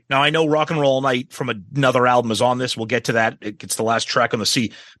All Night. Now, I know Rock and Roll All Night from another album is on this. We'll get to that. It's the last track on the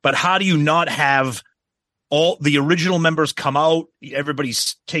C. But how do you not have all the original members come out?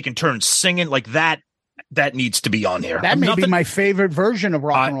 Everybody's taking turns singing like that. That needs to be on here. That may be my favorite version of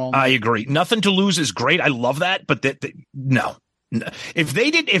Rock and Roll. I agree. Nothing to Lose is great. I love that. But no.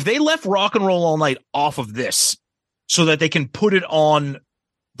 If they left Rock and Roll All Night off of this so that they can put it on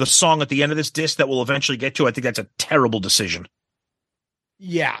the song at the end of this disc that we'll eventually get to, I think that's a terrible decision.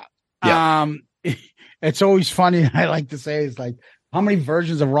 Yeah. It's always funny. I like to say, it's like, how many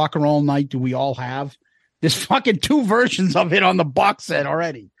versions of Rock and Roll All Night do we all have? There's fucking 2 versions of it on the box set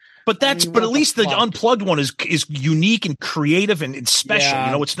already. But at least the unplugged one is unique and creative and special.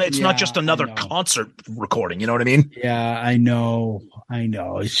 Yeah, it's not just another concert recording. You know what I mean? Yeah, I know.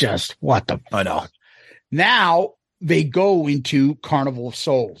 It's just what the. I know. Now they go into Carnival of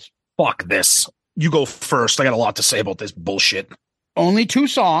Souls. Fuck this. You go first. I got a lot to say about this bullshit. Only 2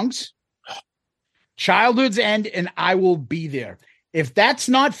 songs. Childhood's End and I Will Be There. If that's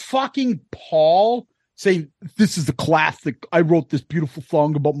not fucking Paul saying, this is the classic, I wrote this beautiful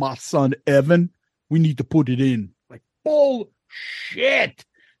song about my son Evan, we need to put it in. Like, bullshit.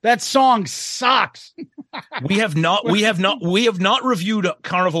 That song sucks. We have not reviewed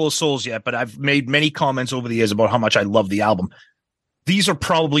Carnival of Souls yet, but I've made many comments over the years about how much I love the album. These are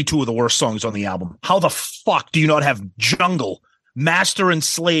probably 2 of the worst songs on the album. How the fuck do you not have Jungle, Master and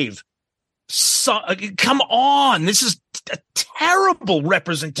Slave? Come on. This is a terrible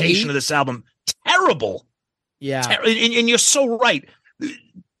representation of this album. Terrible. Yeah. And you're so right.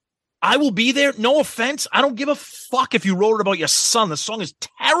 I Will Be There. No offense. I don't give a fuck if you wrote it about your son. The song is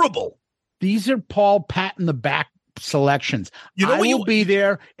terrible. These are Paul pat in the back selections. I Will Be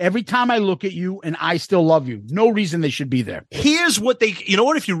There every time I look at you, and I Still Love You. No reason they should be there. Here's what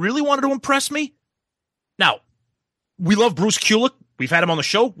if you really wanted to impress me. Now, we love Bruce Kulick. We've had him on the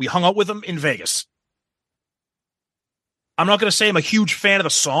show. We hung out with him in Vegas. I'm not going to say I'm a huge fan of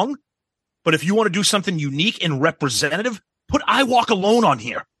the song, but if you want to do something unique and representative, put I Walk Alone on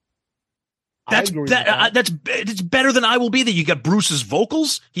here. It's better than I Will Be There. You got Bruce's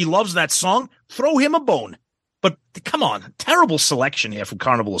vocals. He loves that song. Throw him a bone. But come on, terrible selection here from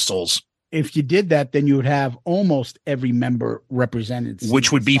Carnival of Souls. If you did that, then you would have almost every member represented.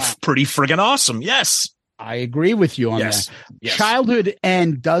 Which would be pretty friggin' awesome. Yes. I agree with you on that. Yes. Childhood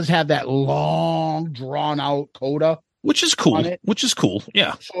End does have that long, drawn-out coda. Which is cool.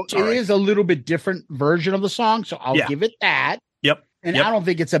 Yeah. So it is a little bit different version of the song, so I'll give it that. Yep. And I don't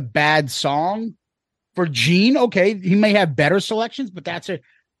think it's a bad song. For Gene, okay, he may have better selections, but that's it.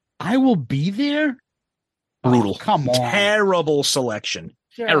 I Will Be There? Brutal. Oh, come on. Terrible selection.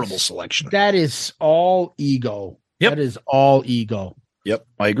 Terrible selection. That is all ego. Yep. That is all ego. Yep,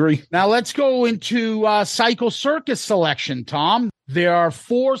 I agree. Now let's go into Psycho Circus selection, Tom. There are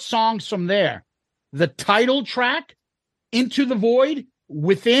 4 songs from there. The title track, Into the Void,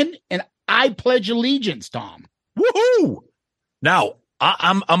 Within, and I Pledge Allegiance, Tom. Woohoo! Now,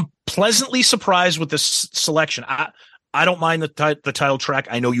 I'm pleasantly surprised with this selection. I don't mind the title track.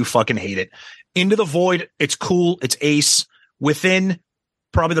 I know you fucking hate it. Into the Void, it's cool. It's ace. Within,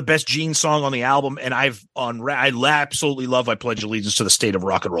 probably the best Gene song on the album, and I absolutely love I Pledge Allegiance to the State of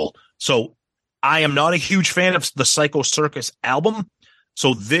Rock and Roll. So I am not a huge fan of the Psycho Circus album,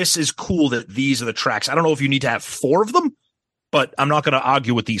 so this is cool that these are the tracks. I don't know if you need to have 4 of them, but I'm not going to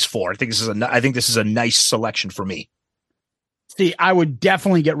argue with these 4. I think this is a nice selection for me. See, I would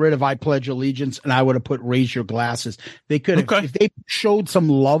definitely get rid of I Pledge Allegiance, and I would have put Raise Your Glasses. They could have, if they showed some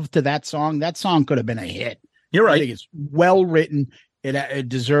love to that song could have been a hit. You're right. I think it's well written. It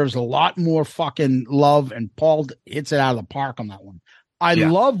deserves a lot more fucking love, and Paul hits it out of the park on that one. I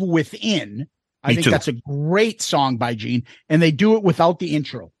love Within. I think that's a great song by Gene, and they do it without the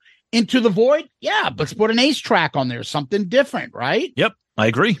intro. Into the Void, let's put an ace track on there, something different, right? Yep, I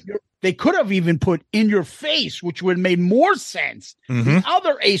agree. They could have even put In Your Face, which would have made more sense. Mm-hmm. The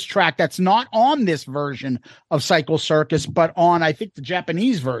other ace track that's not on this version of Psycho Circus, but on, I think, the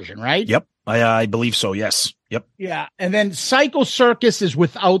Japanese version, right? Yep, I believe so, yes. Yep. Yeah, and then Psycho Circus is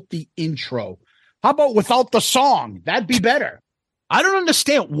without the intro. How about without the song? That'd be better. I don't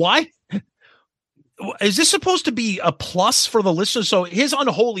understand why. Is this supposed to be a plus for the listener? So his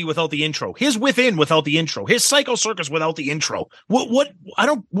Unholy without the intro, his Within without the intro, his Psycho Circus without the intro. What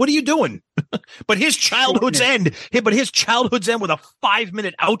are you doing? But his childhood's end. But his childhood's end with a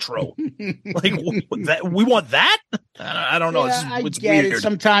 5-minute outro. Like we want that? I don't know. Yeah, it's get weird. it.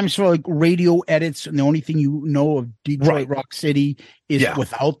 Sometimes for like radio edits, and the only thing you know of Detroit Rock City is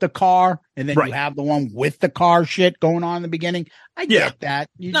without the car, and then you have the one with the car shit going on in the beginning. I get that.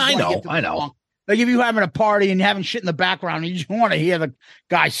 I know. Like if you're having a party and you're having shit in the background, and you just want to hear the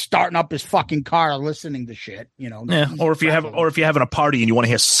guy starting up his fucking car listening to shit, you know. Yeah. Or if you're having a party and you want to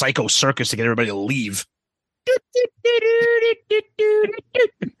hear Psycho Circus to get everybody to leave.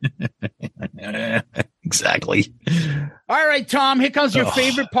 Exactly. All right, Tom, here comes your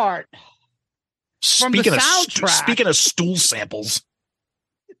favorite part. From the soundtrack. Speaking of stool samples.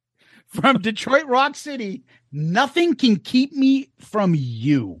 From Detroit Rock City, Nothing Can Keep Me From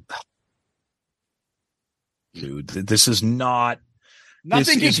You. Dude, this is not.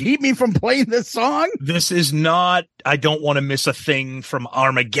 Nothing can keep me from playing this song. This is not. I Don't Want to Miss a Thing from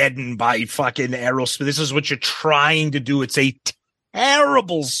Armageddon by fucking Aerosmith. This is what you're trying to do. It's a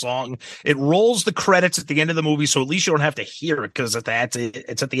terrible song. It rolls the credits at the end of the movie, so at least you don't have to hear it because it's at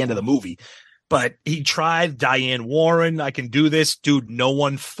the end of the movie. But he tried. Diane Warren, I Can Do This. Dude, no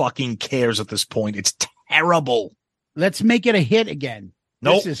one fucking cares at this point. It's terrible. Let's make it a hit again.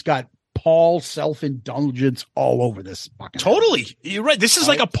 Nope. This has got Paul self-indulgence all over this fucking totally album. You're right. This is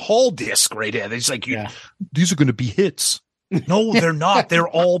like a Paul disc right here. It's like these are going to be hits. No, they're not. They're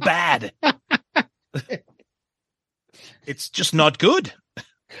all bad. It's just not good.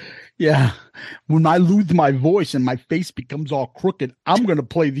 Yeah. When I lose my voice and my face becomes all crooked, I'm going to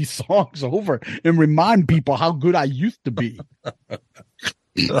play these songs over and remind people how good I used to be.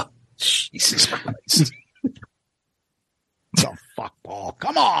 Oh, Jesus Christ. The fuck, Paul.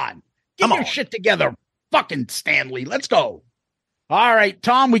 Come on. Get your shit together. Fucking Stanley. Let's go. All right,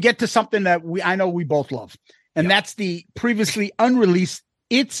 Tom, we get to something that I know we both love. And that's the previously unreleased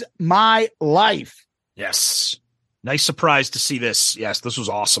It's My Life. Yes. Nice surprise to see this. Yes, this was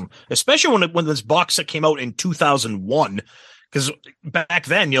awesome. Especially when this box set came out in 2001. Because back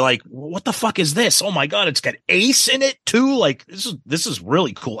then you're like, what the fuck is this? Oh my God, it's got Ace in it too. Like this is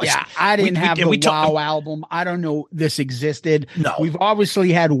really cool. Yeah, I didn't have the Wow album. I don't know this existed. No. We've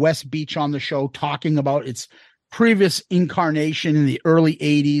obviously had West Beach on the show talking about its previous incarnation in the early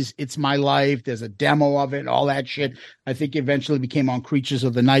 80s. It's My Life. There's a demo of it, all that shit. I think eventually became on Creatures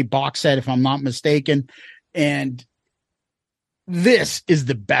of the Night box set, if I'm not mistaken. And this is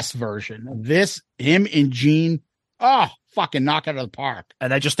the best version of this. Him and Gene. Oh, fucking knock it out of the park.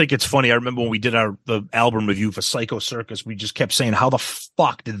 And I just think it's funny. I remember when we did the album review for Psycho Circus, we just kept saying, how the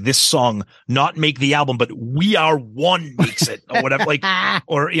fuck did this song not make the album, but We Are One makes it or whatever, like,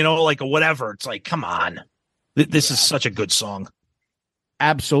 or, you know, like, or whatever. It's like, come on. This is such a good song.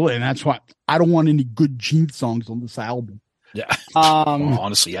 Absolutely. And that's why I don't want any good Gene songs on this album. Yeah.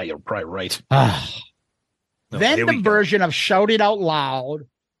 Honestly, yeah, you're probably right. Then the version of Shout It Out Loud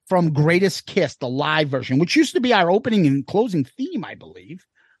from Greatest Kiss, the live version, which used to be our opening and closing theme, I believe,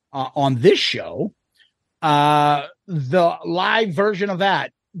 on this show. The live version of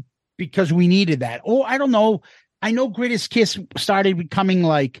that, because we needed that. Oh, I don't know. I know Greatest Kiss started becoming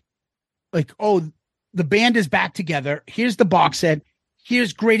like, oh, the band is back together. Here's the box set.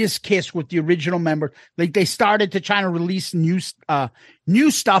 Here's Greatest Kiss with the original member. Like they started to try to release new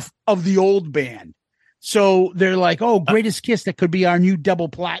stuff of the old band. So they're like, oh, Greatest Kiss, that could be our new double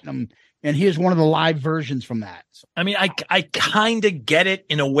platinum. And here's one of the live versions from that. I mean, I kind of get it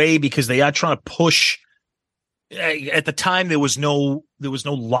in a way because they are trying to push. At the time, there was no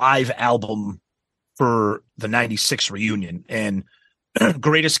live album for the '96 reunion, and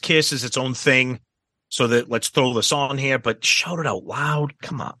Greatest Kiss is its own thing. So that let's throw this on here, but shout it out loud.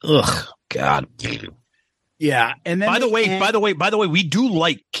 Come on. Ugh, God. Yeah. And then by the way, we do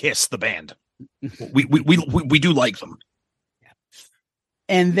like Kiss, the band. We do like them.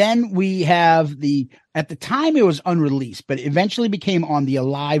 And then we have at the time it was unreleased, but eventually became on the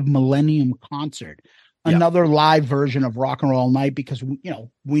Alive Millennium Concert, another live version of Rock and Roll All Night, because we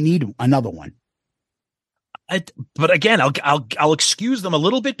need another one. But again, I'll excuse them a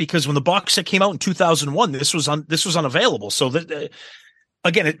little bit because when the box set came out in 2001, this was unavailable. So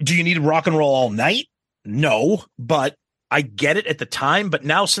again, do you need Rock and Roll All Night? No, but I get it at the time. But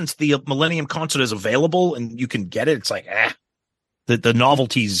now since the Millennium Concert is available and you can get it, it's like, the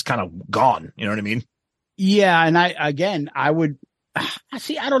novelty's kind of gone. You know what I mean? Yeah. And I would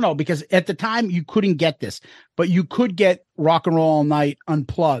see, I don't know, because at the time you couldn't get this, but you could get Rock and Roll All Night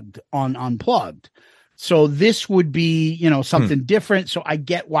unplugged on Unplugged. So this would be, something different. So I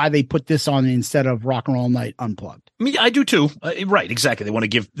get why they put this on instead of Rock and Roll All Night Unplugged. I mean, I do too. Right. Exactly. They want to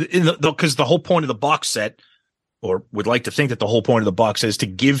give, because the whole point of the box set, or would like to think that the whole point of the box is to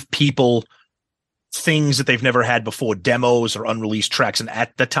give people things that they've never had before, demos or unreleased tracks. And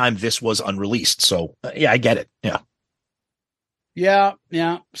at the time, this was unreleased. So I get it. Yeah. Yeah.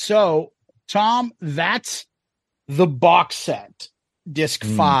 Yeah. So Tom, that's the box set. Disc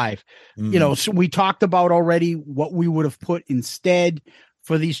 5, so we talked about already what we would have put instead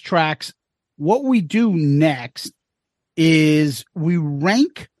for these tracks. What we do next is we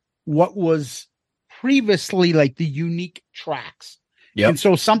rank what was previously like the unique tracks. Yep. And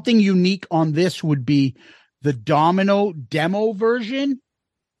so something unique on this would be the Domino demo version.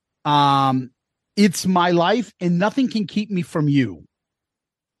 It's My Life and Nothing Can Keep Me From You.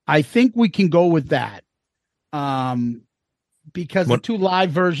 I think we can go with that. Because the two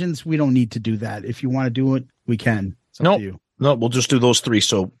live versions, we don't need to do that. If you want to do it, we can. No, we'll just do those three.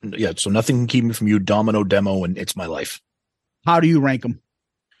 So so Nothing Can Keep Me From You, Domino demo, and It's My Life. How do you rank them?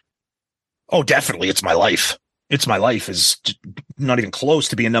 Oh, definitely. It's My Life. It's My Life is not even close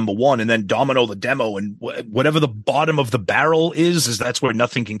to being number one. And then Domino, the demo, and whatever the bottom of the barrel is that's where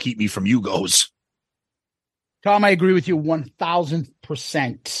Nothing Can Keep Me From You goes. Tom, I agree with you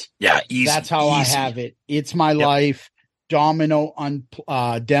 1,000%. Yeah, easy. That's how I have it. It's My Life. Domino on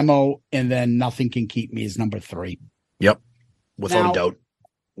demo, and then Nothing Can Keep Me is number 3. Yep, without a doubt.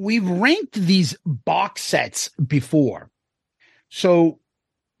 We've ranked these box sets before. So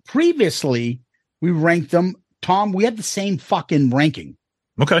previously, we ranked them. Tom, we had the same fucking ranking.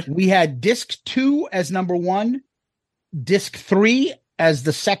 Okay. We had disc 2 as number 1, disc 3 as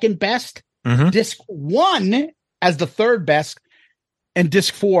the second best, disc 1 as the third best, and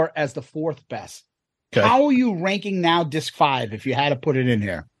disc 4 as the fourth best. Okay. How are you ranking now disc 5 if you had to put it in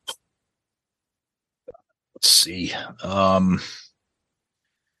here? Let's see.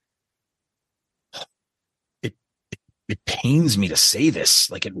 It pains me to say this,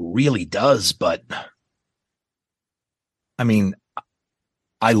 like it really does, but I mean,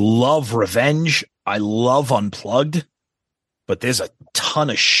 I love Revenge. I love Unplugged, but there's a ton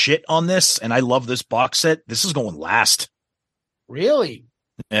of shit on this, and I love this box set. This is going last. Really?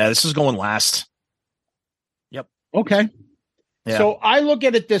 Yeah, this is going last. Okay. Yeah. So I look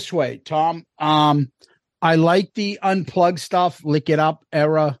at it this way, Tom. I like the Unplugged stuff, Lick It Up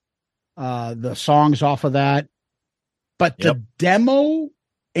era, the songs off of that. But the demo,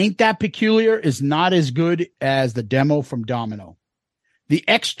 Ain't That Peculiar, is not as good as the demo from Domino. The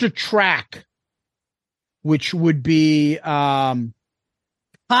extra track, which would be Time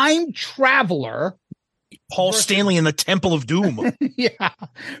Traveler. Paul Stanley in the Temple of Doom. Yes.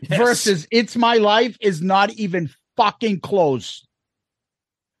 Versus It's My Life is not even fucking close.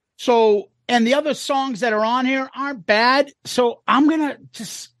 So, and the other songs that are on here aren't bad. So I'm going to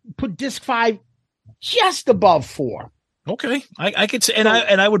just put disc 5 just above 4. Okay. I could say, and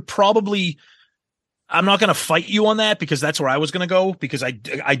I would probably, I'm not going to fight you on that because that's where I was going to go, because I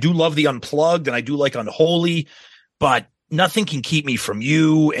do love the Unplugged and I do like Unholy, but Nothing Can Keep Me From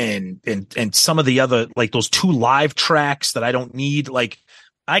You and some of the other, like those 2 live tracks that I don't need. Like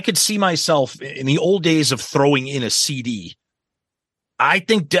I could see myself in the old days of throwing in a CD. I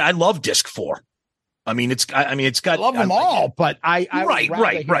think I love disc 4. I mean, it's got. I love them all, but I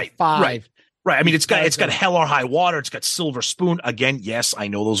right. 5. Right. I mean, it's got Hell or High Water. It's got Silver Spoon. Again, yes, I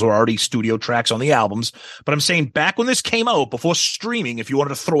know those are already studio tracks on the albums, but I'm saying back when this came out, before streaming, if you wanted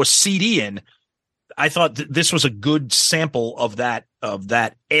to throw a CD in, I thought this was a good sample of that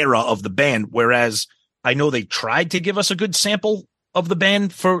era of the band. Whereas I know they tried to give us a good sample of the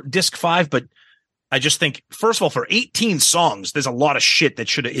band for disc 5, but I just think, first of all, for 18 songs, there's a lot of shit that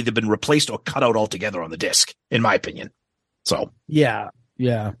should have either been replaced or cut out altogether on the disc, in my opinion. So yeah.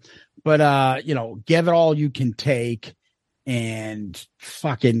 But, Give It All You Can Take and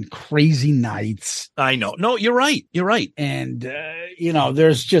fucking Crazy Nights. I know. No, you're right. And,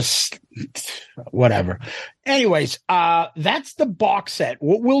 there's just whatever. Anyways, that's the box set.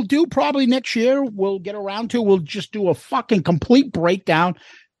 What we'll do probably next year, we'll just do a fucking complete breakdown,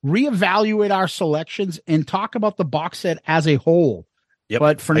 reevaluate our selections, and talk about the box set as a whole. Yep,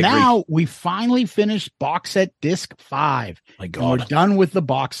 but for now, we finally finished box set disc 5. My God. And we're done with the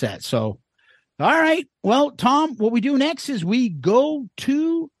box set. So, all right. Well, Tom, what we do next is we go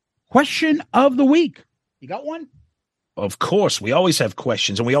to question of the week. You got one? Of course. We always have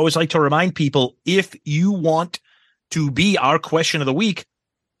questions, and we always like to remind people, if you want to be our question of the week,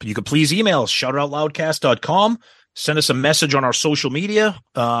 you can please email us, shoutoutloudcast.com. Send us a message on our social media.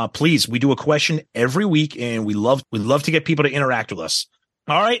 Please, we do a question every week, and we love to get people to interact with us.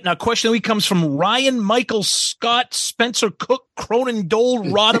 All right, now question of the week comes from Ryan, Michael, Scott, Spencer, Cook, Cronin, Dole,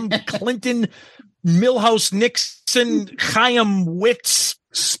 Rodham, Clinton, Milhouse, Nixon, Chaim, Witz,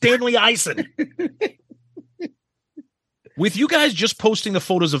 Stanley Eisen. With you guys just posting the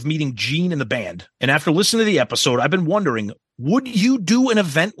photos of meeting Gene and the band, and after listening to the episode, I've been wondering, would you do an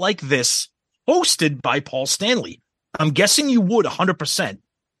event like this hosted by Paul Stanley? I'm guessing you would 100%,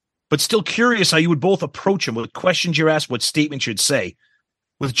 but still curious how you would both approach him, what questions you're asked, what statements you'd say.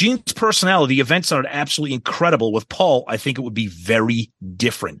 With Gene's personality, the event sounded absolutely incredible. With Paul, I think it would be very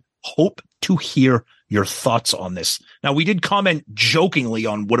different. Hope to hear your thoughts on this. Now, we did comment jokingly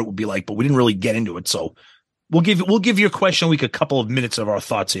on what it would be like, but we didn't really get into it. So we'll give your question week a couple of minutes of our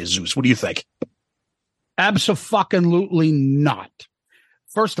thoughts here, Zeus. What do you think? Abso-fucking-lutely not.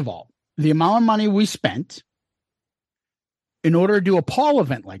 First of all, the amount of money we spent in order to do a Paul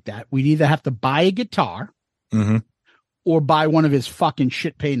event like that, we'd either have to buy a guitar or buy one of his fucking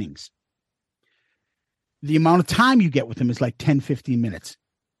shit paintings. The amount of time you get with him is like 10, 15 minutes.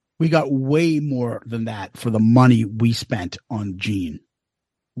 We got way more than that for the money we spent on Gene.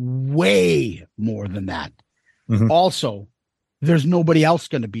 Way more than that. Also, there's nobody else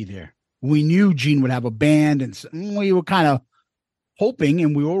going to be there. We knew Gene would have a band, and we were kind of hoping,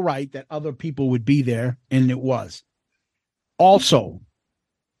 and we were right, that other people would be there, and it was. Also,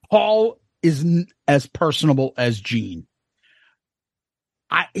 Paul isn't as personable as Gene.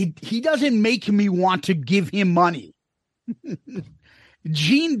 He doesn't make me want to give him money.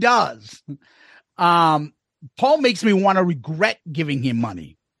 Gene does. Paul makes me want to regret giving him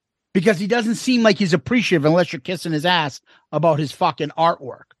money because he doesn't seem like he's appreciative unless you're kissing his ass about his fucking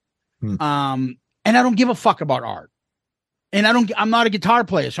artwork. And I don't give a fuck about art. And I'm not a guitar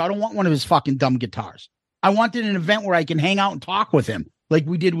player, so I don't want one of his fucking dumb guitars. I wanted an event where I can hang out and talk with him like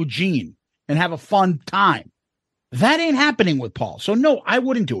we did with Gene and have a fun time. That ain't happening with Paul. So no, I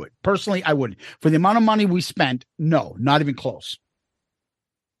wouldn't do it. Personally, I wouldn't. For the amount of money we spent, no, not even close.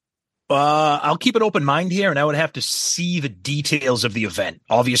 I'll keep an open mind here, and I would have to see the details of the event.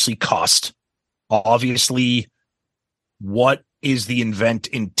 Obviously, cost. Obviously, what is the event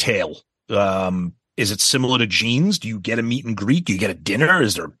entail? Is it similar to Gene's? Do you get a meet and greet? Do you get a dinner?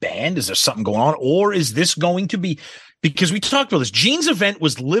 Is there a band? Is there something going on? Or is this going to be, because we talked about this, Gene's event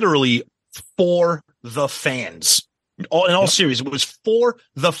was literally for the fans. In all seriousness, it was for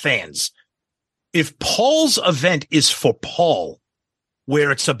the fans. If Paul's event is for Paul,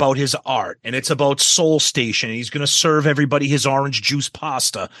 where it's about his art and it's about Soul Station, and he's going to serve everybody his orange juice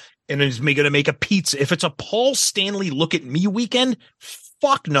pasta, and he's going to make a pizza. If it's a Paul Stanley look at me weekend,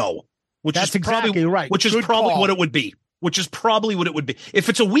 fuck no. That's exactly right. Which is probably what it would be. Which is probably what it would be. If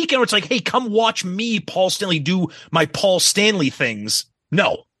it's a weekend where it's like, hey, come watch me, Paul Stanley, do my Paul Stanley things.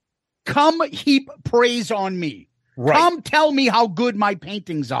 No. Come heap praise on me. Right. Come tell me how good my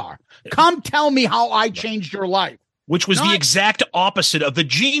paintings are. Come tell me how I changed your life. Which was the exact opposite of the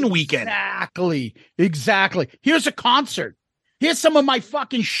Gene weekend. Exactly. Here's a concert. Here's some of my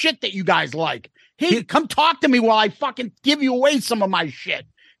fucking shit that you guys like. Hey, come talk to me while I fucking give you away some of my shit.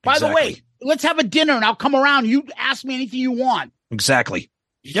 By the way, let's have a dinner and I'll come around. You ask me anything you want. Exactly.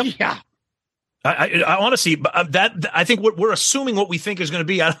 Yep. Yeah. I honestly, that I think what we're assuming what we think is going to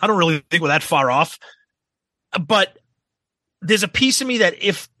be, I don't really think we're that far off. But there's a piece of me that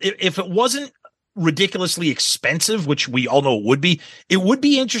if it wasn't ridiculously expensive, which we all know it would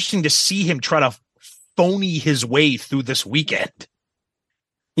be interesting to see him try to phony his way through this weekend.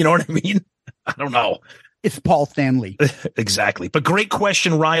 You know what I mean? I don't know. It's Paul Stanley. Exactly. But great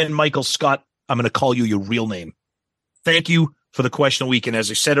question, Ryan Michael Scott. I'm going to call you your real name. Thank you for the question of the week. And as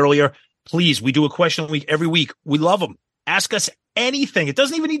I said earlier, please, we do a question of the week every week. We love them. Ask us anything. It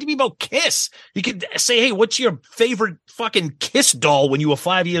doesn't even need to be about Kiss. You could say, hey, what's your favorite fucking Kiss doll when you were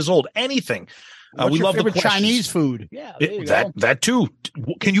 5 years old? Anything. What's we your love favorite the Chinese food? Yeah, that too.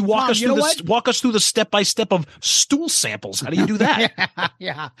 Can you walk us through the step-by-step of stool samples? How do you do that?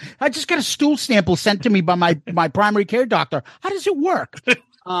 Yeah. I just got a stool sample sent to me by my primary care doctor. How does it work?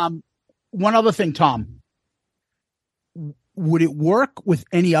 One other thing, Tom. Would it work with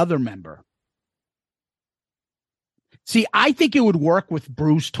any other member? See, I think it would work with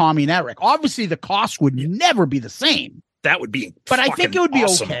Bruce, Tommy, and Eric. Obviously, the cost would never be the same. That would be, but I think it would be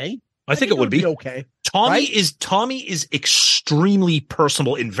awesome. Okay. I think it would be okay. Tommy is extremely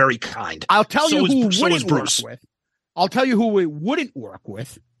personable and very kind. I'll tell you who wouldn't work with. I'll tell you who it wouldn't work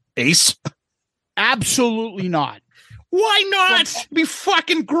with. Ace? Absolutely not. Why not? It'd be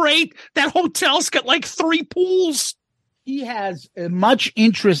fucking great. That hotel's got like 3 pools. He has as much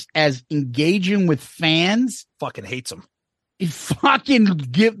interest as engaging with fans. Fucking hates them. He fucking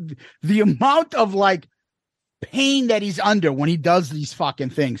give the amount of like pain that he's under when he does these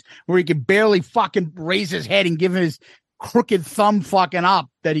fucking things where he can barely fucking raise his head and give his crooked thumb fucking up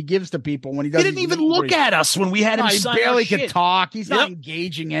that he gives to people when he does. He didn't even look at us when we had him sign. He barely could talk. He's not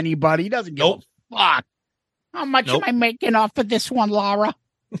engaging anybody. He doesn't give a fuck. How much am I making off of this one, Laura?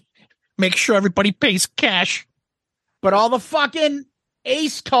 Make sure everybody pays cash. But all the fucking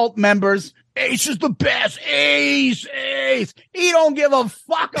Ace cult members, Ace is the best. Ace. He don't give a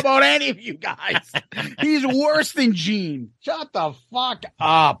fuck about any of you guys. He's worse than Gene. Shut the fuck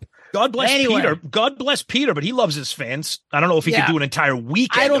up. God bless Peter. God bless Peter, but he loves his fans. I don't know if he could do an entire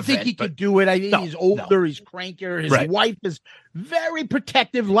weekend. I don't think he could do it. I think he's older. He's crankier. His wife is very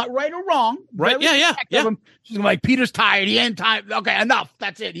protective, right or wrong. Right? Yeah. She's like, Peter's tired. He ain't tired. Okay, enough.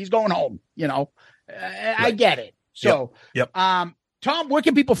 That's it. He's going home. You know, I get it. So, Tom, where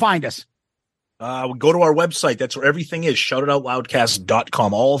can people find us? We go to our website. That's where everything is.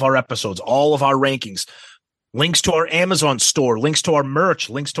 shoutitoutloudcast.com. All of our episodes, all of our rankings, links to our Amazon store, links to our merch,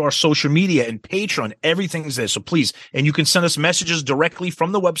 links to our social media and Patreon. Everything's there. So please, and you can send us messages directly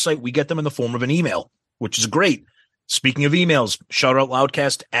from the website. We get them in the form of an email, which is great. Speaking of emails,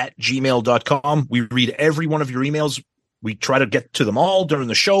 shoutitoutloudcast@gmail.com. We read every one of your emails. We try to get to them all during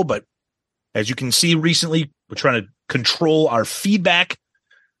the show, but as you can see recently, we're trying to control our feedback.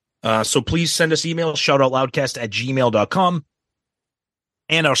 So please send us emails, shoutitoutloudcast@gmail.com.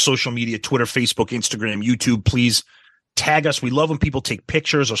 And our social media, Twitter, Facebook, Instagram, YouTube. Please tag us. We love when people take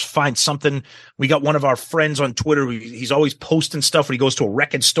pictures or find something. We got one of our friends on Twitter. He's always posting stuff when he goes to a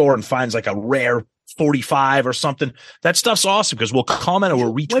record store and finds like a rare 45 or something. That stuff's awesome because we'll comment or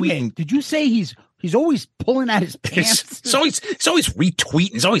we'll retweet. Did you say he's always pulling at his pants? It's always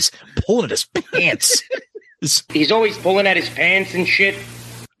retweeting. He's always pulling at his pants. He's always pulling at his pants and shit.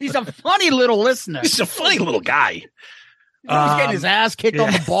 He's a funny little listener. He's a funny little guy. He's getting his ass kicked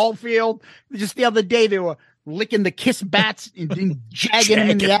on the ball field. Just the other day, they were licking the Kiss bats and jagging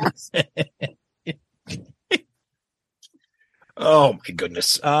him in the ass. Oh, my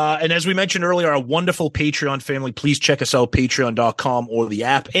goodness. And as we mentioned earlier, our wonderful Patreon family, please check us out, patreon.com or the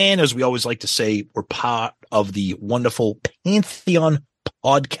app. And as we always like to say, we're part of the wonderful Pantheon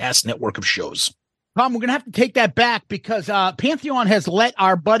podcast network of shows. Tom, we're going to have to take that back because Pantheon has let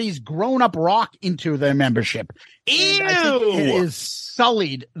our buddies Grown Up Rock into their membership. Ew! I think it has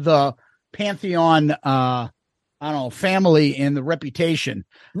sullied the Pantheon, family and the reputation.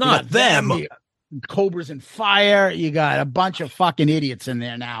 Not them. Cobras and Fire. You got a bunch of fucking idiots in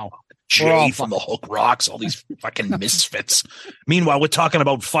there now. Jay from the Hook Rocks, all these fucking misfits. Meanwhile, we're talking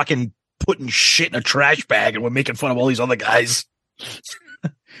about fucking putting shit in a trash bag and we're making fun of all these other guys.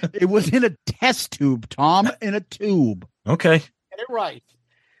 It was in a test tube, Tom, in a tube. Okay. Get it right.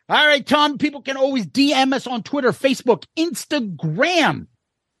 All right, Tom, people can always DM us on Twitter, Facebook, Instagram.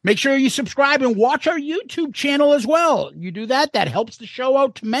 Make sure you subscribe and watch our YouTube channel as well. You do that, that helps the show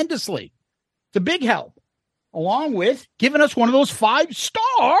out tremendously. It's a big help, along with giving us one of those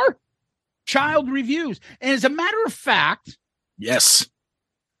 5-star child reviews. And as a matter of fact, yes,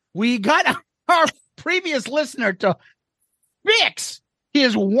 we got our previous listener to fix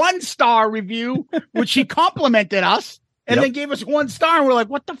his 1-star review, which he complimented us and then gave us 1 star. And we're like,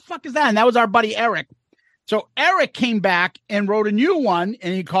 what the fuck is that? And that was our buddy Eric. So Eric came back and wrote a new one,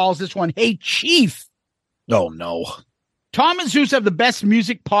 and he calls this one, Hey, Chief. Oh, no. Tom and Zeus have the best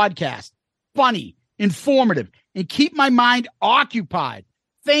music podcast. funny, informative, and keep my mind occupied.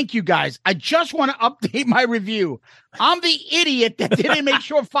 Thank you, guys. I just want to update my review. I'm the idiot that didn't make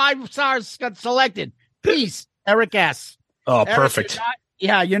sure 5 stars got selected. Peace, Eric S. Oh, Eric, perfect.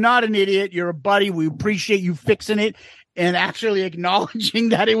 You're not an idiot. You're a buddy. We appreciate you fixing it and actually acknowledging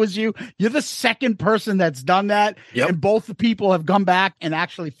that it was you. You're the second person that's done that. Yep. And both the people have come back and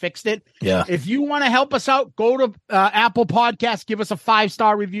actually fixed it. Yeah. If you want to help us out, go to Apple Podcasts, give us a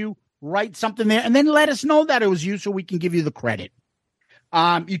 5-star review, write something there, and then let us know that it was you so we can give you the credit.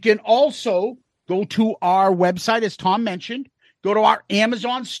 You can also go to our website, as Tom mentioned. Go to our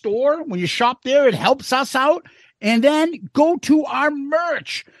Amazon store. When you shop there, it helps us out. And then go to our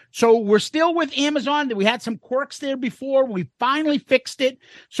merch. So we're still with Amazon. We had some quirks there before. We finally fixed it.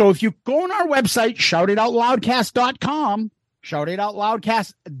 So if you go on our website,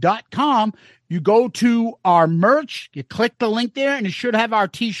 shoutitoutloudcast.com, you go to our merch, you click the link there, and it should have our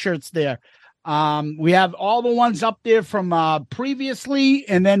T-shirts there. We have all the ones up there from previously,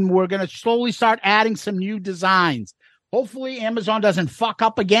 and then we're going to slowly start adding some new designs. Hopefully Amazon doesn't fuck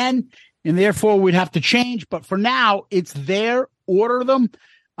up again, and therefore we'd have to change. But for now, it's there. Order them.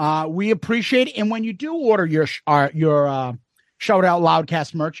 We appreciate it. And when you do order your Shout Out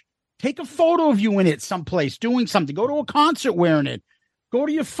Loudcast merch, take a photo of you in it someplace doing something. Go to a concert wearing it. Go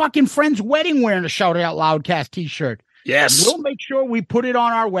to your fucking friend's wedding wearing a Shout Out Loudcast T-shirt. Yes. We'll make sure we put it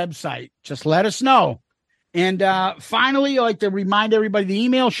on our website. Just let us know. And finally, I'd like to remind everybody the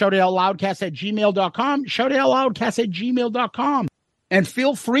email, shoutitoutloudcast@gmail.com, shoutitoutloudcast@gmail.com. And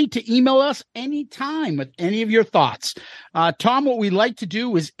feel free to email us anytime with any of your thoughts. Tom, what we like to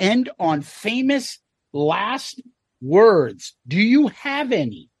do is end on famous last words. Do you have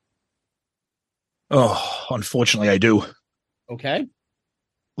any? Oh, unfortunately, I do. Okay.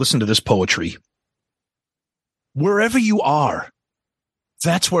 Listen to this poetry. Wherever you are,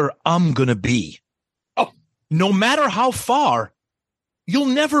 that's where I'm going to be. Oh. No matter how far, you'll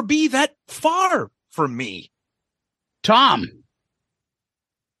never be that far from me. Tom,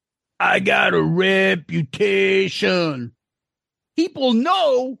 I got a reputation. People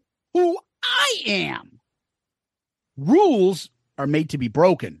know who I am. Rules are made to be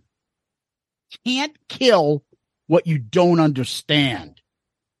broken. Can't kill what you don't understand.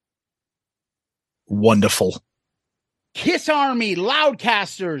 Wonderful. Kiss Army,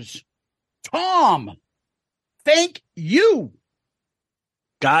 Loudcasters, Tom, thank you.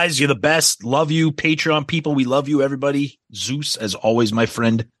 Guys, you're the best. Love you. Patreon people, we love you, everybody. Zeus, as always, my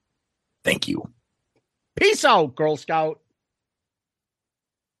friend. Thank you. Peace out, Girl Scout.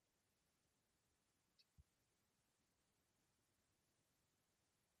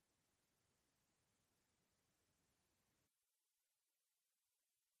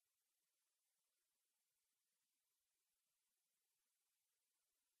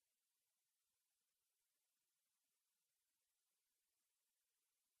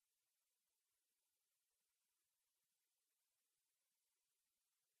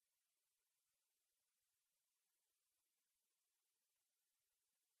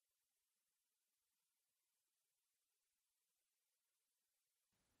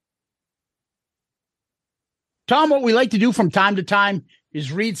 Tom, what we like to do from time to time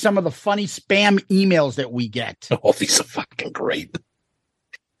is read some of the funny spam emails that we get. Oh, these are fucking great.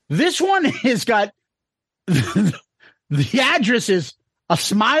 This one has got the address is a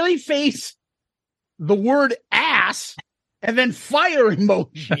smiley face, the word ass, and then fire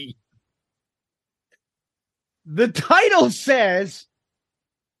emoji. The title says,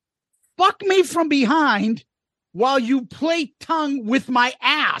 "Fuck me from behind while you play tongue with my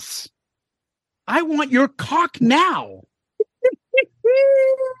ass. I want your cock now."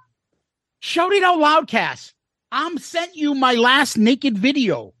 Shout it out, Loudcast. I'm sent you my last naked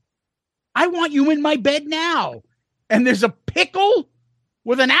video. I want you in my bed now. And there's a pickle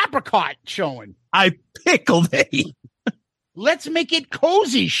with an apricot showing. I pickled it. Let's make it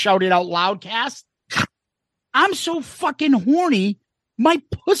cozy. Shout it out, Loudcast. I'm so fucking horny. My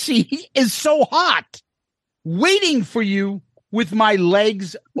pussy is so hot. Waiting for you with my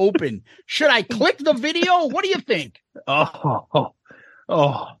legs open. Should I click the video? What do you think? Oh,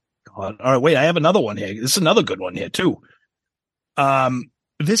 God. All right, wait, I have another one here. This is another good one here, too.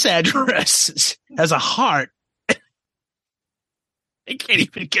 This address has a heart. I can't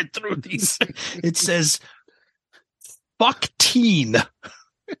even get through these. It says, "Fuck teen."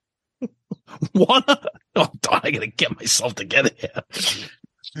 Wanna? Oh, God, I gotta get myself together here.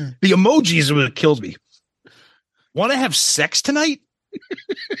 The emojis are what kills me. Want to have sex tonight?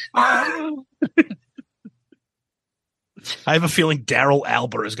 I have a feeling Daryl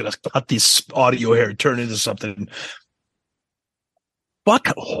Albert is going to cut this audio here and turn it into something. Fuck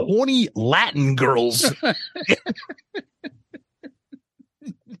horny Latin girls.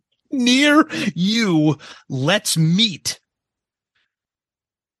 Near you, let's meet.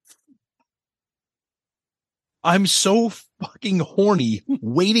 I'm so fucking horny,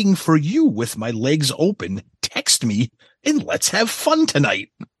 waiting for you with my legs open. Text me and let's have fun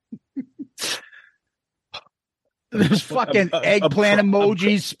tonight. There's fucking eggplant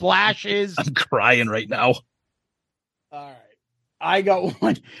emojis, splashes. I'm crying right now. All right. I got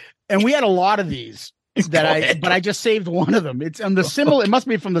one. And we had a lot of these but I just saved one of them. It's on the similar. It must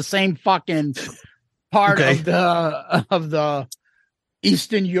be from the same fucking part of the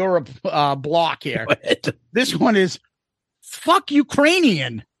Eastern Europe block here. This one is fuck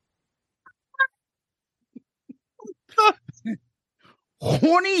Ukrainian.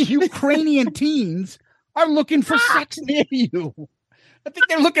 Horny Ukrainian teens are looking for sex near you. I think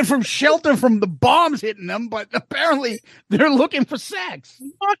they're looking for shelter from the bombs hitting them, but apparently they're looking for sex.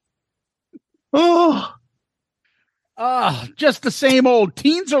 What? Just the same old.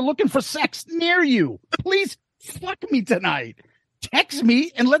 Teens are looking for sex near you. Please fuck me tonight. Text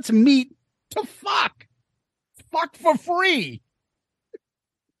me and let's meet to fuck. Fuck for free.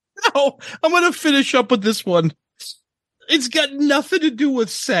 No, I'm going to finish up with this one. It's got nothing to do with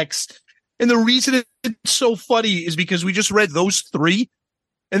sex. And the reason it's so funny is because we just read those three.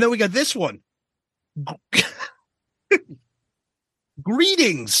 And then we got this one.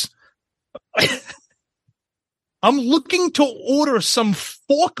 Greetings. I'm looking to order some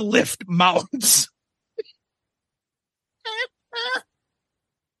forklift mounts.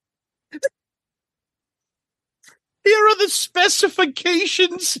 Here are the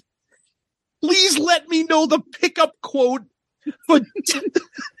specifications. Please let me know the pickup quote for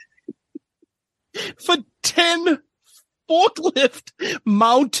 10 forklift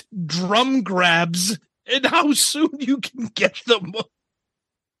mount drum grabs and how soon you can get them.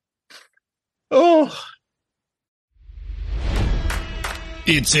 Oh.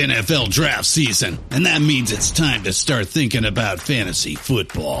 It's NFL draft season, and that means it's time to start thinking about fantasy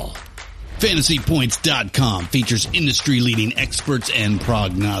football. FantasyPoints.com features industry-leading experts and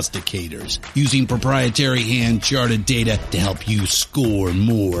prognosticators using proprietary hand-charted data to help you score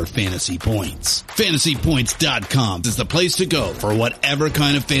more fantasy points. FantasyPoints.com is the place to go for whatever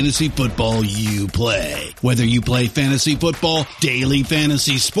kind of fantasy football you play. Whether you play fantasy football, daily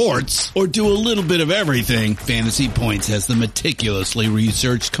fantasy sports, or do a little bit of everything, Fantasy Points has the meticulously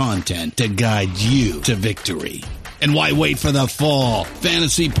researched content to guide you to victory. And why wait for the fall?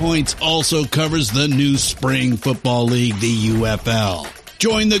 Fantasy Points also covers the new spring football league, the UFL.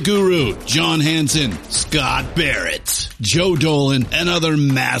 Join the guru, John Hansen, Scott Barrett, Joe Dolan, and other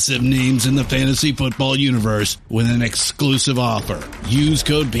massive names in the fantasy football universe with an exclusive offer. Use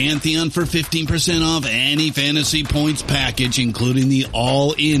code Pantheon for 15% off any Fantasy Points package, including the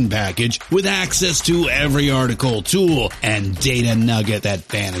all-in package, with access to every article, tool, and data nugget that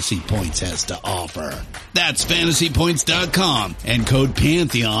Fantasy Points has to offer. That's FantasyPoints.com and code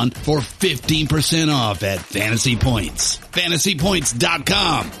Pantheon for 15% off at Fantasy Points. FantasyPoints.com.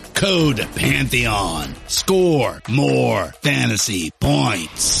 Code Pantheon. Score more fantasy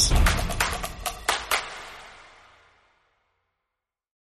points.